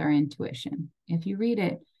aligned with our intuition. If you read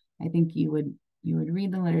it, I think you would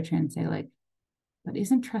read the literature and say, like, but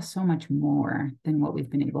isn't trust so much more than what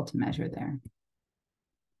we've been able to measure there?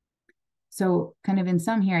 So kind of in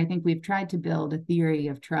sum here, I think we've tried to build a theory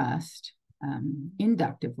of trust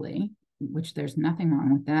inductively, which there's nothing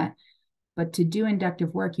wrong with that. But to do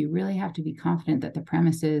inductive work, you really have to be confident that the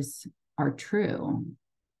premises are true.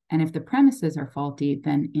 And if the premises are faulty,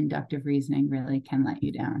 then inductive reasoning really can let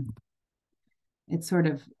you down. It's sort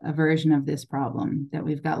of a version of this problem that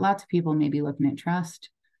we've got lots of people maybe looking at trust.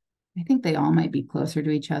 I think they all might be closer to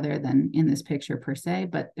each other than in this picture per se,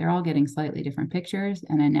 but they're all getting slightly different pictures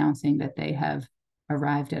and announcing that they have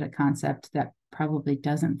arrived at a concept that probably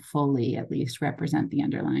doesn't fully, at least, represent the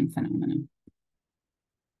underlying phenomenon.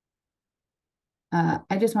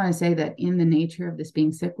 I just want to say that in the nature of this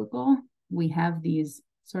being cyclical, we have these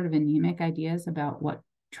sort of anemic ideas about what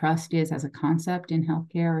trust is as a concept in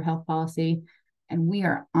healthcare or health policy. And we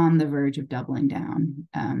are on the verge of doubling down,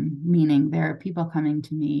 meaning there are people coming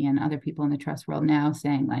to me and other people in the trust world now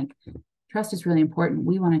saying, like, trust is really important.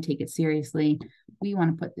 We want to take it seriously. We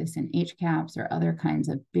want to put this in HCAHPS or other kinds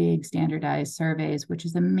of big standardized surveys, which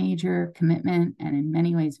is a major commitment and in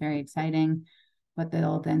many ways very exciting. But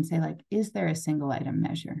they'll then say, like, is there a single item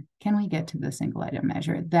measure? Can we get to the single item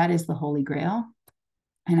measure? That is the holy grail.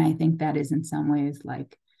 And I think that is in some ways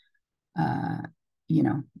like,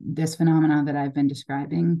 this phenomenon that I've been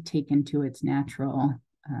describing taken to its natural,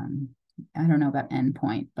 I don't know about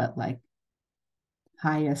endpoint, but like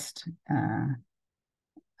highest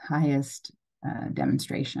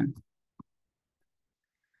demonstration.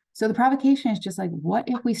 So the provocation is just like, what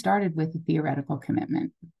if we started with a theoretical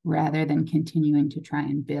commitment rather than continuing to try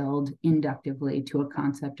and build inductively to a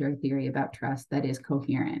concept or a theory about trust that is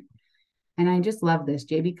coherent? And I just love this.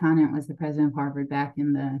 J.B. Conant was the president of Harvard back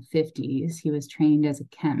in the 50s. He was trained as a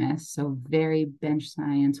chemist, so very bench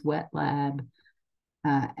science, wet lab.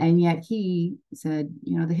 And yet he said,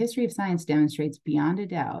 the history of science demonstrates beyond a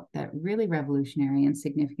doubt that really revolutionary and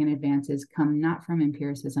significant advances come not from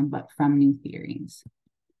empiricism, but from new theories.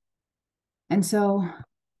 And so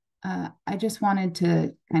I just wanted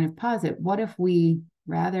to kind of posit, what if we,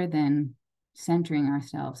 rather than centering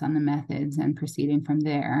ourselves on the methods and proceeding from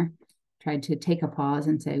there, tried to take a pause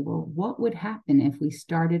and say, well, what would happen if we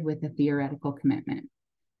started with a theoretical commitment?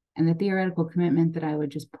 And the theoretical commitment that I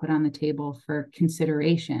would just put on the table for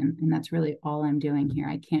consideration, and that's really all I'm doing here,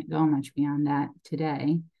 I can't go much beyond that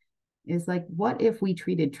today, is like, what if we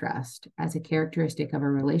treated trust as a characteristic of a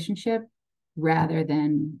relationship rather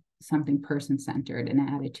than something person-centered, an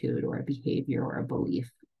attitude or a behavior or a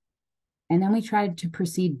belief? And then we tried to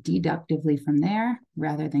proceed deductively from there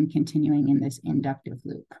rather than continuing in this inductive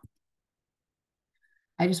loop.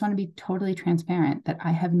 I just want to be totally transparent that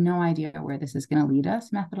I have no idea where this is going to lead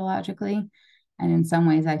us methodologically. And in some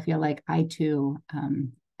ways, I feel like I too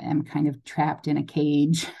am kind of trapped in a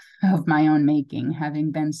cage of my own making,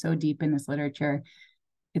 having been so deep in this literature.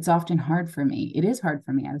 It's often hard for me. It is hard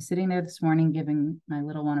for me. I was sitting there this morning giving my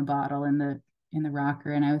little one a bottle in the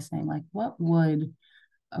rocker, and I was saying, like, what would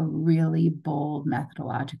a really bold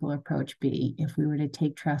methodological approach be if we were to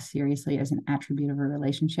take trust seriously as an attribute of a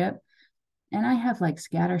relationship? And I have like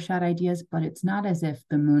scattershot ideas, but it's not as if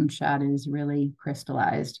the moonshot is really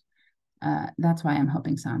crystallized. That's why I'm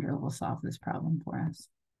hoping Sandro will solve this problem for us.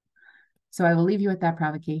 So I will leave you with that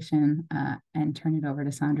provocation and turn it over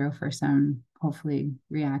to Sandro for some, hopefully,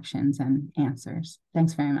 reactions and answers.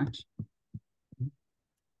 Thanks very much.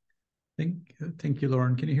 Thank you,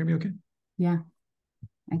 Lauren. Can you hear me okay? Yeah,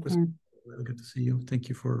 I can. Really good to see you. Thank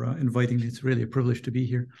you for inviting me. It's really a privilege to be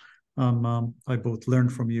here. I both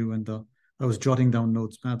learned from you and I was jotting down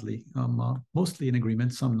notes madly, mostly in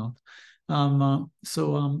agreement, some not.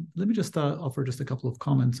 So let me just offer just a couple of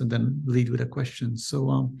comments and then lead with a question.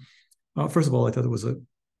 So First of all, I thought it was a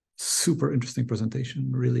super interesting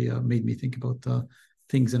presentation. Really made me think about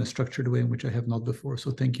things in a structured way in which I have not before.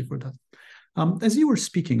 So thank you for that. As you were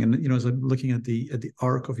speaking, and as I'm looking at the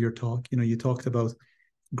arc of your talk, you talked about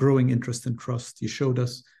growing interest in trust. You showed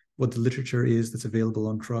us what the literature is that's available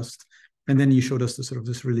on trust, and then you showed us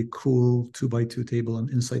this really cool 2x2 table on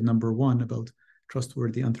insight number 1 about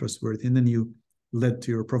trustworthy, untrustworthy, and then you led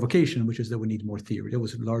to your provocation, which is that we need more theory. That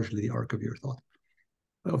was largely the arc of your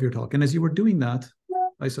talk. And as you were doing that,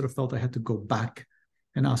 I sort of felt I had to go back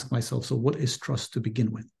and ask myself, so what is trust to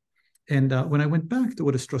begin with? And when I went back to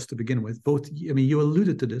what is trust to begin with, you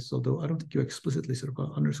alluded to this, although I don't think you explicitly sort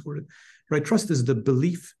of underscored it, right? Trust is the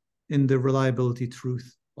belief in the reliability,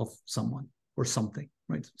 truth of someone or something,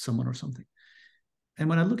 right? Someone or something. And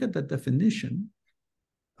when I look at that definition,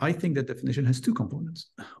 I think that definition has 2 components.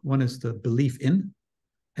 One is the belief in,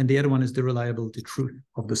 and the other one is the reliability, truth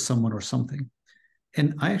of the someone or something.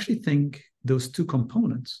 And I actually think those 2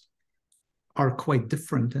 components are quite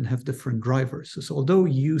different and have different drivers. So although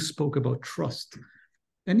you spoke about trust,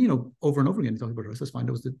 and over and over again, you talked about trust, that's fine.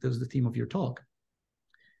 That was the theme of your talk.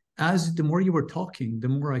 As the more you were talking, the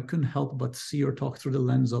more I couldn't help but see or talk through the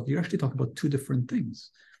lens of, you actually talk about 2 different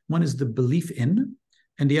things. One is the belief in,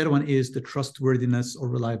 and the other one is the trustworthiness or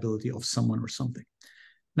reliability of someone or something.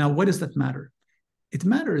 Now, why does that matter? It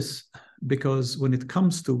matters because when it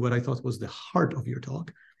comes to what I thought was the heart of your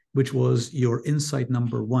talk, which was your insight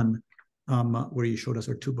number 1, where you showed us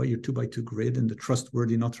your 2x2 grid and the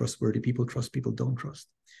trustworthy, not trustworthy, people trust, people don't trust.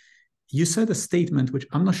 You said a statement, which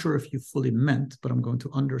I'm not sure if you fully meant, but I'm going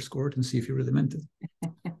to underscore it and see if you really meant it.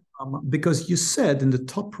 Because you said in the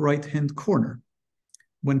top right-hand corner,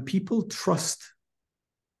 when people trust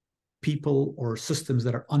people or systems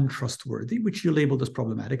that are untrustworthy, which you labeled as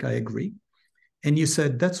problematic, I agree. And you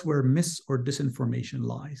said that's where mis or disinformation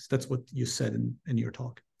lies. That's what you said in your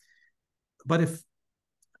talk. But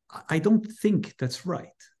I don't think that's right.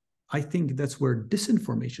 I think that's where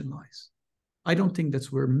disinformation lies. I don't think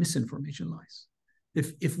that's where misinformation lies.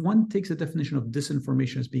 If one takes a definition of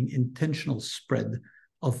disinformation as being intentional spread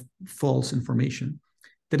of false information,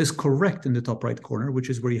 that is correct in the top right corner, which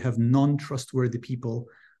is where you have non-trustworthy people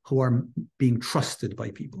who are being trusted by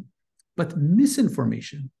people. But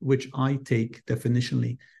misinformation, which I take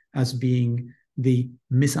definitionally as being the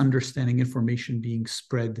misunderstanding information being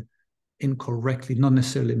spread incorrectly, not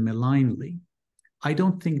necessarily malignly, I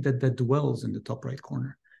don't think that dwells in the top right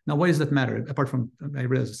corner. Now, why does that matter? Apart from, I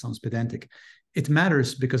realize it sounds pedantic, it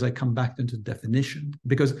matters because I come back into definition.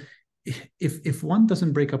 Because if one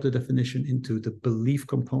doesn't break up the definition into the belief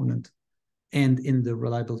component and in the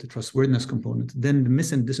reliability, trustworthiness component, then the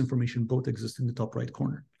mis and disinformation both exist in the top right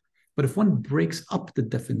corner. But if one breaks up the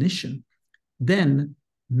definition, then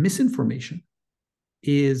misinformation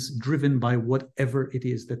is driven by whatever it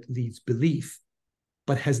is that leads belief,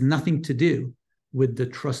 but has nothing to do with the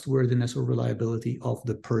trustworthiness or reliability of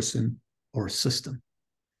the person or system.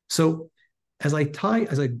 So as I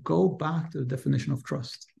go back to the definition of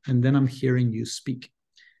trust, and then I'm hearing you speak,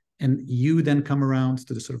 and you then come around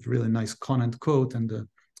to the sort of really nice Conant quote and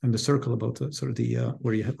the circle about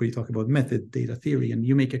where you talk about method, data, theory, and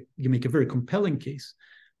you make a very compelling case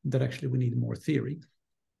that actually we need more theory.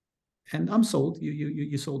 And I'm sold.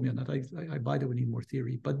 You sold me on that. I buy that we need more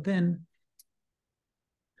theory. But then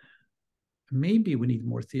maybe we need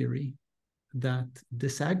more theory that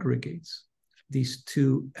disaggregates these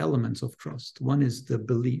 2 elements of trust. One is the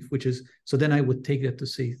belief, which is, so then I would take that to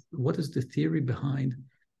say, what is the theory behind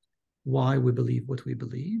why we believe what we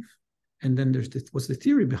believe? And then there's what's the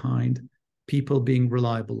theory behind people being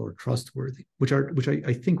reliable or trustworthy, which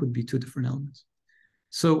I think would be 2 different elements.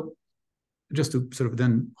 So just to sort of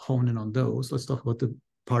then hone in on those, let's talk about the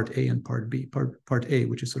part A and part B. Part A,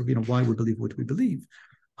 which is sort of, why we believe what we believe.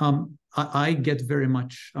 I get very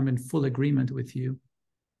much, I'm in full agreement with you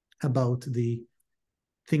about the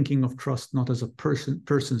thinking of trust not as a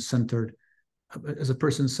person-centered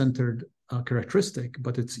characteristic,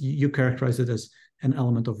 but you characterize it as an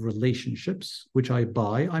element of relationships, which I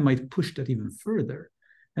buy. I might push that even further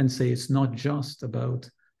and say it's not just about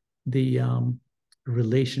the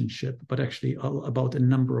relationship, but actually about a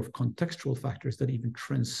number of contextual factors that even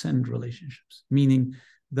transcend relationships, meaning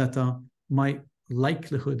that my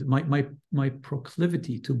likelihood, my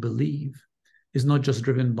proclivity to believe is not just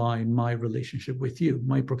driven by my relationship with you.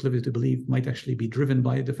 My proclivity to believe might actually be driven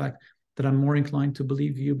by the fact that I'm more inclined to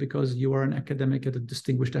believe you because you are an academic at a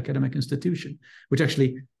distinguished academic institution, which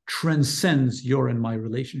actually transcends your and my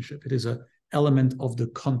relationship. It is an element of the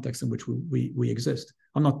context in which we exist.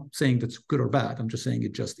 I'm not saying that's good or bad. I'm just saying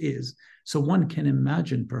it just is. So one can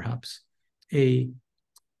imagine perhaps a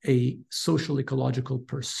a social ecological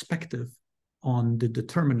perspective on the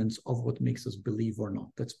determinants of what makes us believe or not.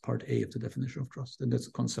 That's part A of the definition of trust, and that's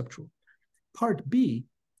conceptual. Part B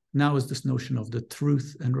now is this notion of the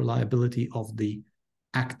truth and reliability of the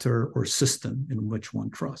actor or system in which one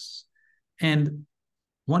trusts. And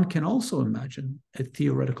one can also imagine a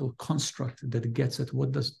theoretical construct that gets at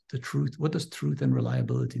what does truth and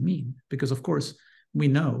reliability mean? Because of course, we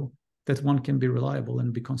know that one can be reliable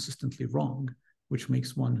and be consistently wrong, which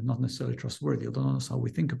makes one not necessarily trustworthy, although that's how we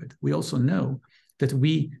think of it. We also know that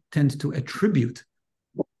we tend to attribute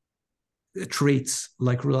traits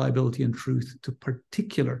like reliability and truth to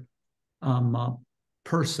particular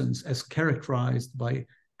persons as characterized by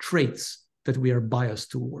traits that we are biased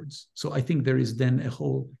towards. So I think there is then a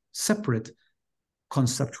whole separate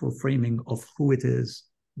conceptual framing of who it is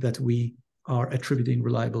that we are attributing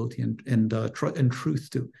reliability and truth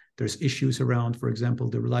to. There's issues around, for example,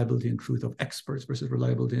 the reliability and truth of experts versus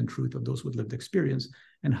reliability and truth of those with lived experience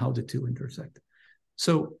and how the two intersect.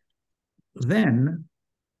 So then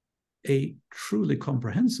a truly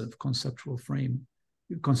comprehensive conceptual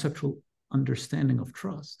understanding of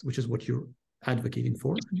trust, which is what you're advocating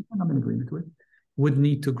for, and I'm in agreement with, would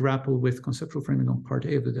need to grapple with conceptual framing on part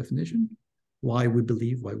A of the definition, why we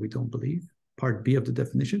believe, why we don't believe. Part B of the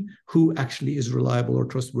definition, who actually is reliable or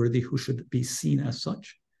trustworthy, who should be seen as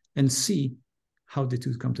such, and C, how the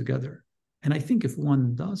two come together. And I think if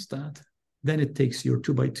one does that, then it takes your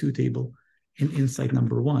 2x2 table in insight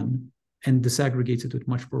number one and disaggregates it with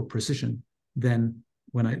much more precision than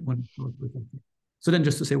when I went with it. So then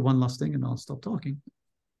just to say one last thing and I'll stop talking.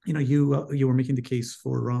 You know, you were making the case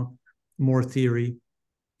for more theory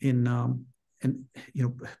in and you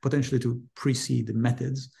know potentially to precede the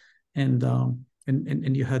methods, and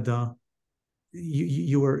you had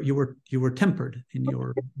you were tempered in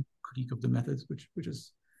your critique of the methods,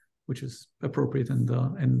 which is appropriate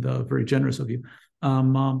and very generous of you.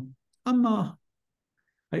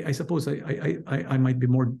 I suppose I might be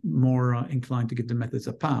more inclined to give the methods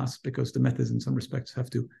a pass, because the methods in some respects have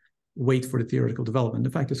to wait for the theoretical development. The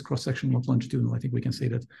fact is cross-sectional, not longitudinal. I think we can say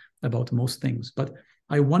that about most things. But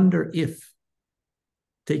I wonder if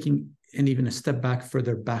taking and even a step back,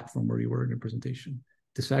 further back from where you were in your presentation,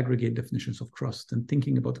 disaggregate definitions of trust and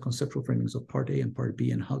thinking about the conceptual framings of part A and part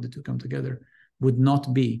B and how the two come together would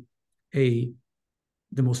not be the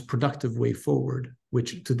most productive way forward,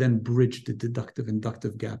 which to then bridge the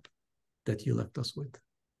deductive-inductive gap that you left us with.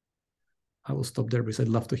 I will stop there because I'd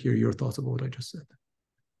love to hear your thoughts about what I just said.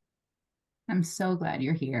 I'm so glad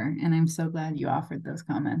you're here, and I'm so glad you offered those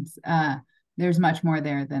comments. There's much more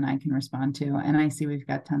there than I can respond to, and I see we've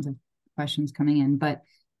got tons of questions coming in, but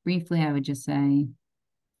briefly, I would just say,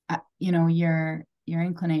 you know, your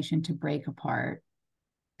inclination to break apart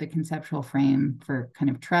the conceptual frame for kind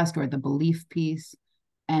of trust or the belief piece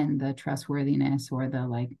and the trustworthiness or the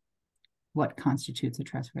like what constitutes a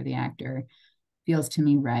trustworthy actor feels to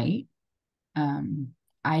me right.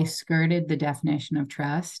 I skirted the definition of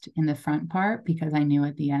trust in the front part because I knew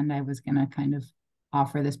at the end I was going to kind of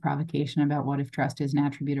offer this provocation about what if trust is an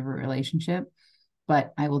attribute of a relationship.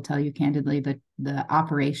 But I will tell you candidly that the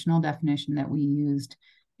operational definition that we used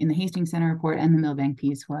in the Hastings Center report and the Milbank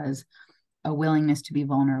piece was a willingness to be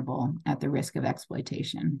vulnerable at the risk of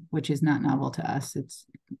exploitation, which is not novel to us.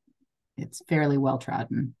 It's fairly well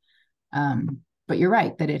trodden. But you're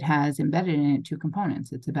right that it has embedded in it two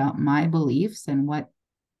components. It's about my beliefs and what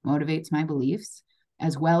motivates my beliefs,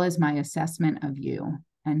 as well as my assessment of you.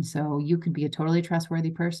 And so you could be a totally trustworthy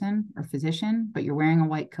person or physician, but you're wearing a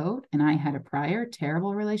white coat. And I had a prior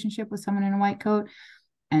terrible relationship with someone in a white coat.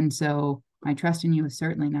 And so my trust in you is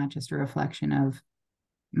certainly not just a reflection of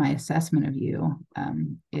my assessment of you.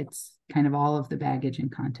 It's kind of all of the baggage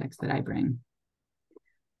and context that I bring.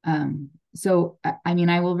 So, I mean,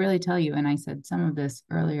 I will really tell you, and I said some of this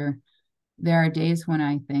earlier, there are days when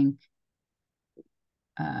I think,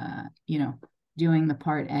 you know, doing the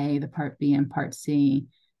part A, the part B, and part C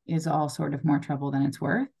is all sort of more trouble than it's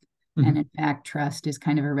worth. Mm-hmm. And in fact, trust is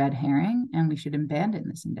kind of a red herring, and we should abandon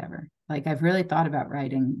this endeavor. Like, I've really thought about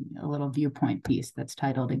writing a little viewpoint piece that's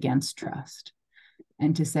titled Against Trust,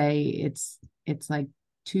 and to say it's like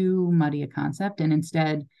too muddy a concept, and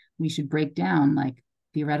instead we should break down like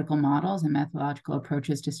theoretical models and methodological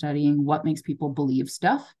approaches to studying what makes people believe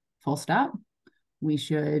stuff, full stop. We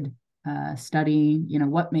should study, you know,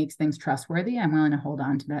 what makes things trustworthy. I'm willing to hold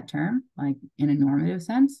on to that term, like in a normative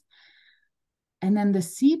sense. And then the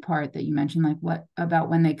C part that you mentioned, like what about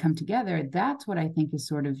when they come together, that's what I think is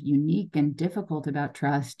sort of unique and difficult about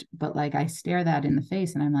trust. But like I stare that in the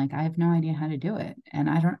face and I'm like, I have no idea how to do it. And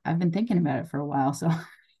I've been thinking about it for a while. So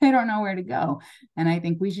I don't know where to go. And I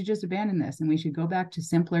think we should just abandon this, and we should go back to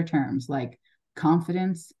simpler terms like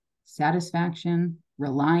confidence, satisfaction,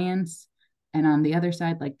 reliance, and on the other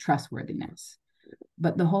side, like trustworthiness.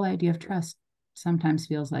 But the whole idea of trust sometimes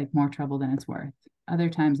feels like more trouble than it's worth. Other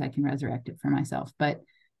times I can resurrect it for myself. But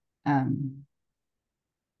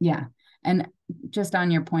yeah. And just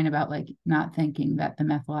on your point about like not thinking that the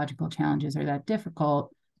methodological challenges are that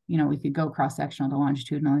difficult, we could go cross-sectional to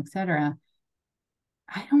longitudinal, et cetera.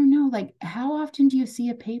 I don't know, like, how often do you see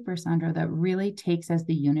a paper, Sandro, that really takes as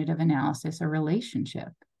the unit of analysis a relationship?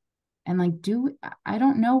 And like, I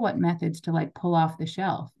don't know what methods to like pull off the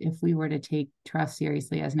shelf if we were to take trust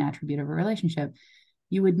seriously as an attribute of a relationship.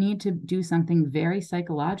 You would need to do something very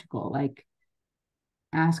psychological, like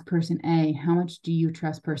ask person A, how much do you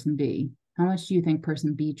trust person B? How much do you think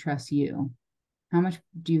person B trusts you? How much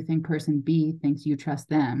do you think person B thinks you trust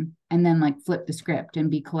them? And then like flip the script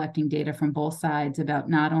and be collecting data from both sides about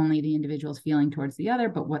not only the individual's feeling towards the other,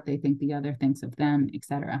 but what they think the other thinks of them, et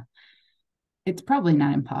cetera. It's probably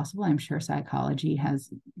not impossible. I'm sure psychology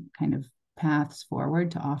has kind of paths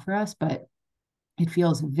forward to offer us, but it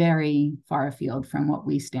feels very far afield from what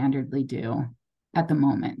we standardly do at the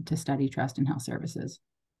moment to study trust in health services.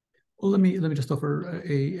 Well, let me just offer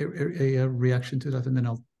a reaction to that, and then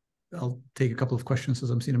I'll take a couple of questions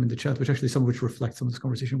as I'm seeing them in the chat, which actually some of which reflect some of this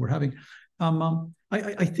conversation we're having.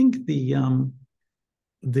 I think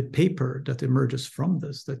the paper that emerges from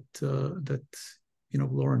this that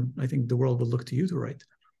Lauren, I think the world will look to you to write,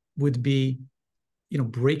 would be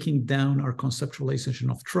breaking down our conceptualization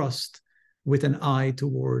of trust with an eye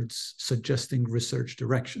towards suggesting research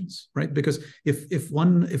directions, right? Because if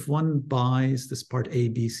one buys this part A,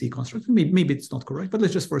 B, C construct, maybe it's not correct, but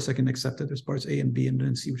let's just for a second accept that there's parts A and B and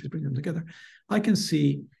then C, which is bringing them together. I can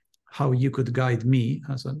see how you could guide me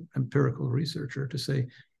as an empirical researcher to say,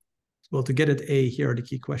 well, to get at A, here are the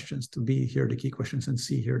key questions, to B, here are the key questions, and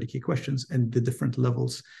C, here are the key questions, and the different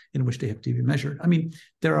levels in which they have to be measured. I mean,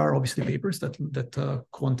 there are obviously papers that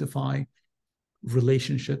quantify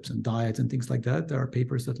relationships and diets and things like that. There are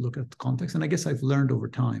papers that look at context. And I guess I've learned over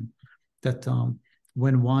time that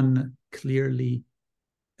when one clearly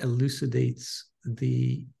elucidates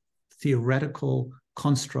the theoretical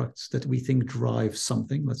constructs that we think drive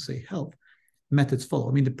something, let's say health, methods follow.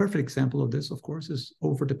 I mean, the perfect example of this, of course, is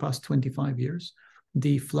over the past 25 years,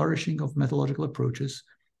 the flourishing of methodological approaches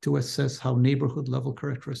to assess how neighborhood level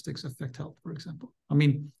characteristics affect health, for example. I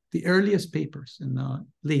mean, the earliest papers in the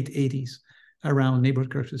late 80s around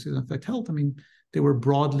neighborhood characteristics that affect health, I mean, they were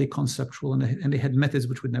broadly conceptual, and they had methods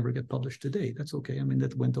which would never get published today. That's okay. I mean,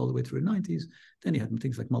 that went all the way through the 90s. Then you had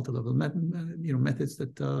things like multi-level methods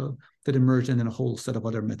that emerged, and then a whole set of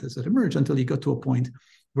other methods that emerged until you got to a point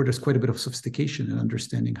where there's quite a bit of sophistication in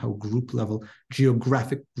understanding how group level,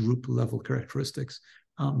 geographic group level characteristics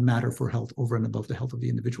matter for health over and above the health of the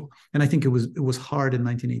individual. And I think it was hard in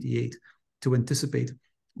 1988 to anticipate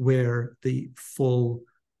where the full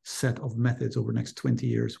set of methods over the next 20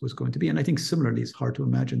 years was going to be. And I think similarly, it's hard to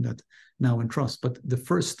imagine that now in trust. But the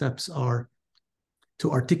first steps are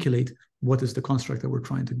to articulate what is the construct that we're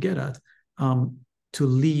trying to get at, to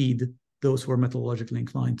lead those who are methodologically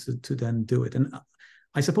inclined to then do it. And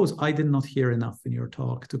I suppose I did not hear enough in your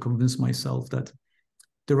talk to convince myself that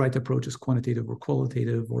the right approach is quantitative or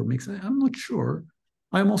qualitative or mixed. I'm not sure.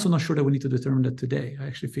 I'm also not sure that we need to determine that today. I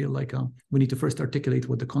actually feel like we need to first articulate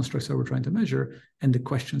what the constructs are we're trying to measure and the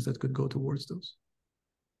questions that could go towards those.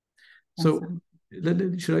 Awesome.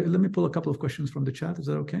 So let me pull a couple of questions from the chat. Is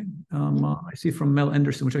that okay? I see from Mel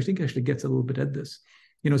Anderson, which I think actually gets a little bit at this.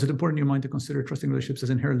 Is it important in your mind to consider trusting relationships as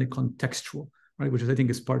inherently contextual, right? Which I think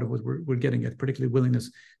is part of what we're getting at, particularly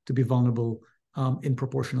willingness to be vulnerable in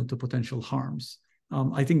proportional to potential harms.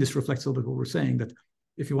 I think this reflects a little bit what we're saying, that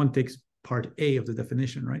if one takes part A of the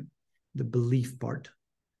definition, right, the belief part,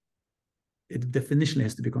 it definitionally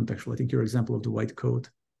has to be contextual. I think your example of the white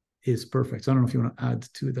coat is perfect. So I don't know if you want to add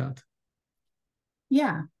to that.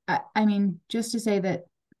 Yeah, I mean, just to say that,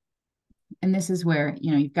 and this is where,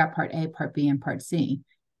 you've got part A, part B, and part C.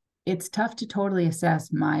 It's tough to totally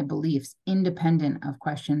assess my beliefs independent of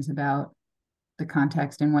questions about the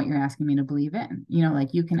context and what you're asking me to believe in.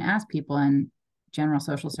 Like you can ask people, and General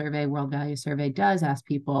Social Survey, World Value Survey does ask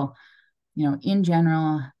people, in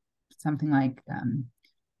general, something like,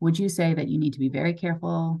 would you say that you need to be very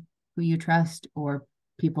careful who you trust, or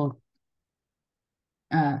people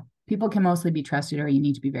can mostly be trusted, or you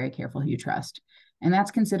need to be very careful who you trust? And that's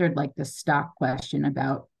considered like the stock question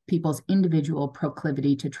about people's individual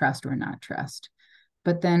proclivity to trust or not trust.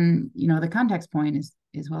 But then, the context point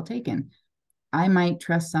is well taken. I might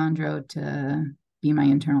trust Sandro to be my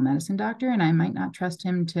internal medicine doctor, and I might not trust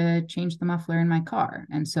him to change the muffler in my car.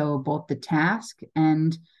 And so both the task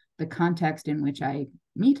and the context in which I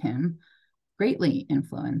meet him greatly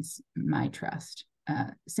influence my trust.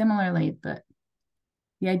 Similarly, the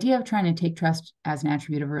idea of trying to take trust as an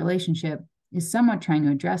attribute of a relationship is somewhat trying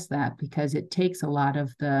to address that, because it takes a lot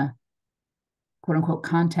of the quote unquote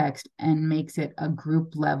context and makes it a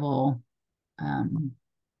group level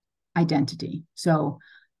identity. So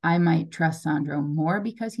I might trust Sandro more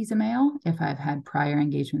because he's a male if I've had prior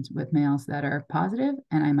engagements with males that are positive,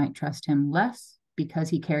 and I might trust him less because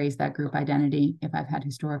he carries that group identity if I've had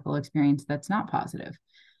historical experience that's not positive.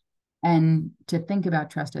 And to think about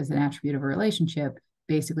trust as an attribute of a relationship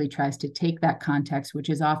basically tries to take that context, which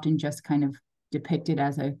is often just kind of depicted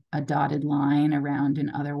as a dotted line around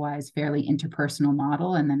an otherwise fairly interpersonal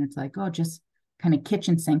model. And then it's like, oh, just kind of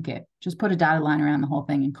kitchen sink it. Just put a dotted line around the whole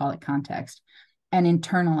thing and call it context, and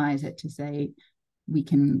internalize it to say we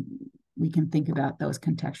can think about those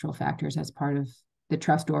contextual factors as part of the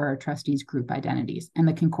trustor or trustees' group identities and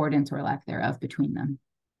the concordance or lack thereof between them.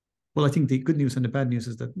 Well, I think the good news and the bad news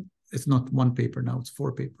is that it's not one paper now, it's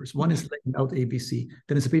 4 papers. One is laying out A, B, C.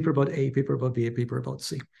 Then it's a paper about A, paper about B, a paper about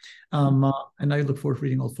C. And I look forward to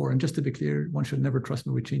reading all 4. And just to be clear, one should never trust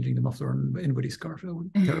me with changing the muffler on anybody's car.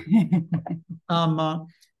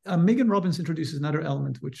 Megan Robbins introduces another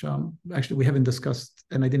element, which actually we haven't discussed,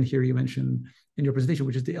 and I didn't hear you mention in your presentation,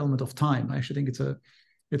 which is the element of time. I actually think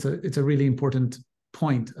it's a really important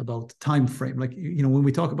point about time frame. Like, you know, when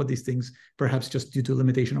we talk about these things, perhaps just due to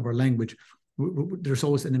limitation of our language, there's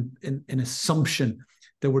always an assumption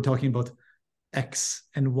that we're talking about X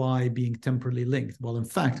and Y being temporally linked. Well, in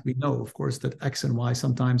fact, we know, of course, that X and Y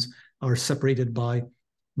sometimes are separated by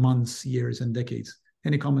months, years, and decades.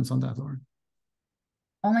 Any comments on that, Lauren?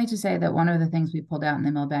 Only to say that one of the things we pulled out in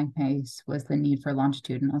the Milbank case was the need for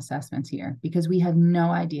longitudinal assessments here, because we have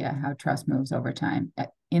no idea how trust moves over time.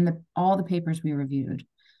 In all the papers we reviewed,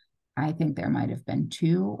 I think there might have been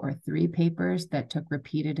 2 or 3 papers that took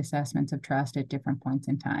repeated assessments of trust at different points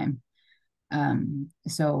in time.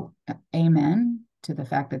 So amen to the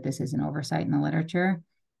fact that this is an oversight in the literature.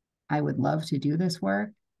 I would love to do this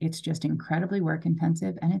work. It's just incredibly work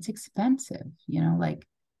intensive and it's expensive. You know, like,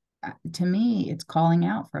 to me, it's calling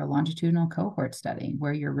out for a longitudinal cohort study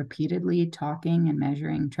where you're repeatedly talking and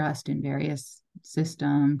measuring trust in various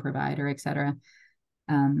system, provider, et cetera.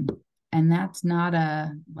 And that's not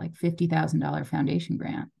a like $50,000 foundation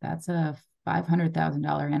grant. That's a $500,000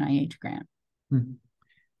 NIH grant.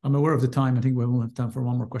 I'm aware of the time. I think we will have time for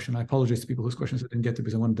one more question. I apologize to people whose questions I didn't get to,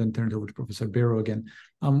 because I want to then turn it over to Professor Bero again.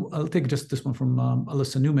 I'll take just this one from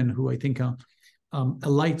Alyssa Newman, who I think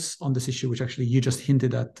alights on this issue, which actually you just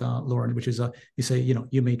hinted at, Lauren, which is you say, you know,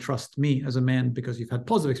 you may trust me as a man because you've had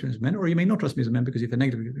positive experience with men, or you may not trust me as a man because you've had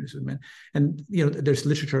negative experience with men. And, you know, there's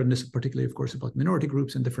literature in this, particularly, of course, about minority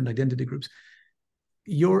groups and different identity groups.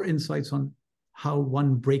 Your insights on how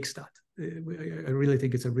one breaks that. I really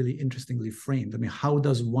think it's a really interestingly framed. I mean, how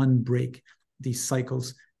does one break these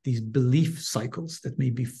cycles, these belief cycles that may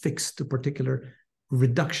be fixed to particular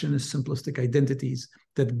reductionist, simplistic identities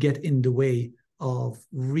that get in the way of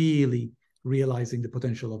really realizing the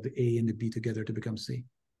potential of the A and the B together to become C?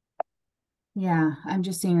 Yeah, I'm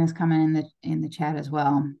just seeing this comment in the chat as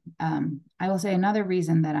well. I will say another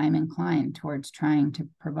reason that I'm inclined towards trying to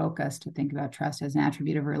provoke us to think about trust as an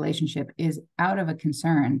attribute of a relationship is out of a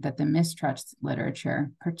concern that the mistrust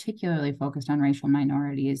literature, particularly focused on racial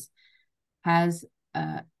minorities, has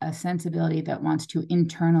a sensibility that wants to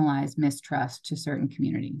internalize mistrust to certain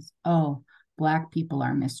communities. Oh, Black people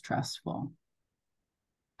are mistrustful.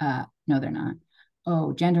 No, they're not.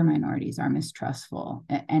 Oh, gender minorities are mistrustful.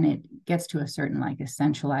 And it gets to a certain like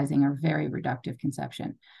essentializing or very reductive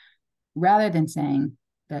conception, rather than saying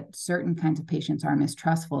that certain kinds of patients are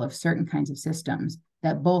mistrustful of certain kinds of systems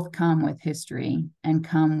that both come with history and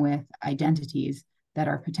come with identities that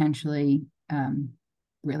are potentially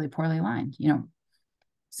really poorly aligned, you know.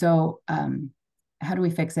 So how do we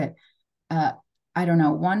fix it? I don't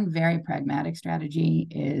know. One very pragmatic strategy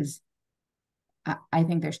is, I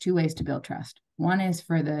think there's 2 ways to build trust. One is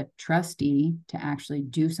for the trustee to actually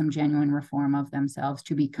do some genuine reform of themselves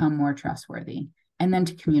to become more trustworthy, and then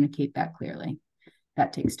to communicate that clearly.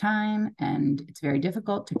 That takes time, and it's very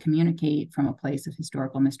difficult to communicate from a place of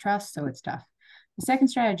historical mistrust, so it's tough. The second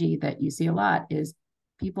strategy that you see a lot is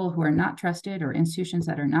people who are not trusted, or institutions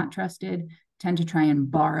that are not trusted, tend to try and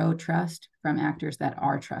borrow trust from actors that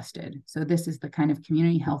are trusted. So this is the kind of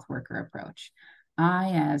community health worker approach.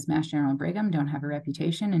 I, as Mass General Brigham, don't have a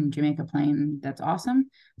reputation in Jamaica Plain that's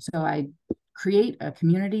awesome. So I create a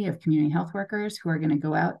community of community health workers who are going to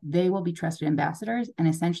go out. They will be trusted ambassadors. And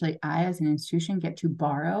essentially, I, as an institution, get to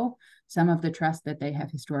borrow some of the trust that they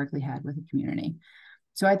have historically had with the community.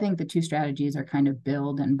 So I think the two strategies are kind of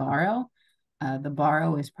build and borrow. The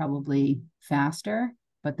borrow is probably faster,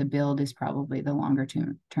 but the build is probably the longer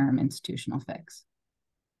term institutional fix.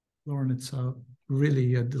 Lauren, it's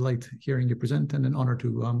really a delight hearing you present and an honor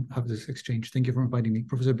to have this exchange. Thank you for inviting me.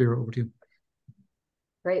 Professor Bero, over to you.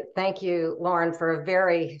 Great. Thank you, Lauren, for a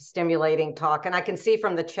very stimulating talk. And I can see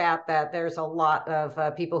from the chat that there's a lot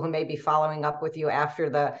of people who may be following up with you after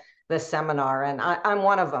the seminar. And I'm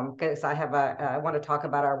one of them, because I want to talk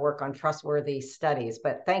about our work on trustworthy studies.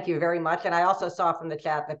 But thank you very much. And I also saw from the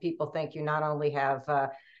chat that people think you not only have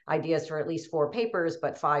ideas for at least 4 papers,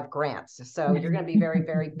 but 5 grants. So you're going to be very,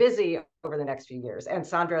 very busy over the next few years. And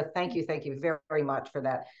Sandro, thank you very, very much for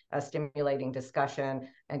that stimulating discussion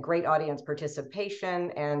and great audience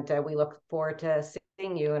participation. And we look forward to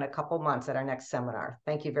seeing you in a couple months at our next seminar.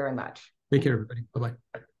 Thank you very much. Take care, everybody.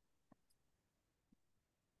 Bye-bye.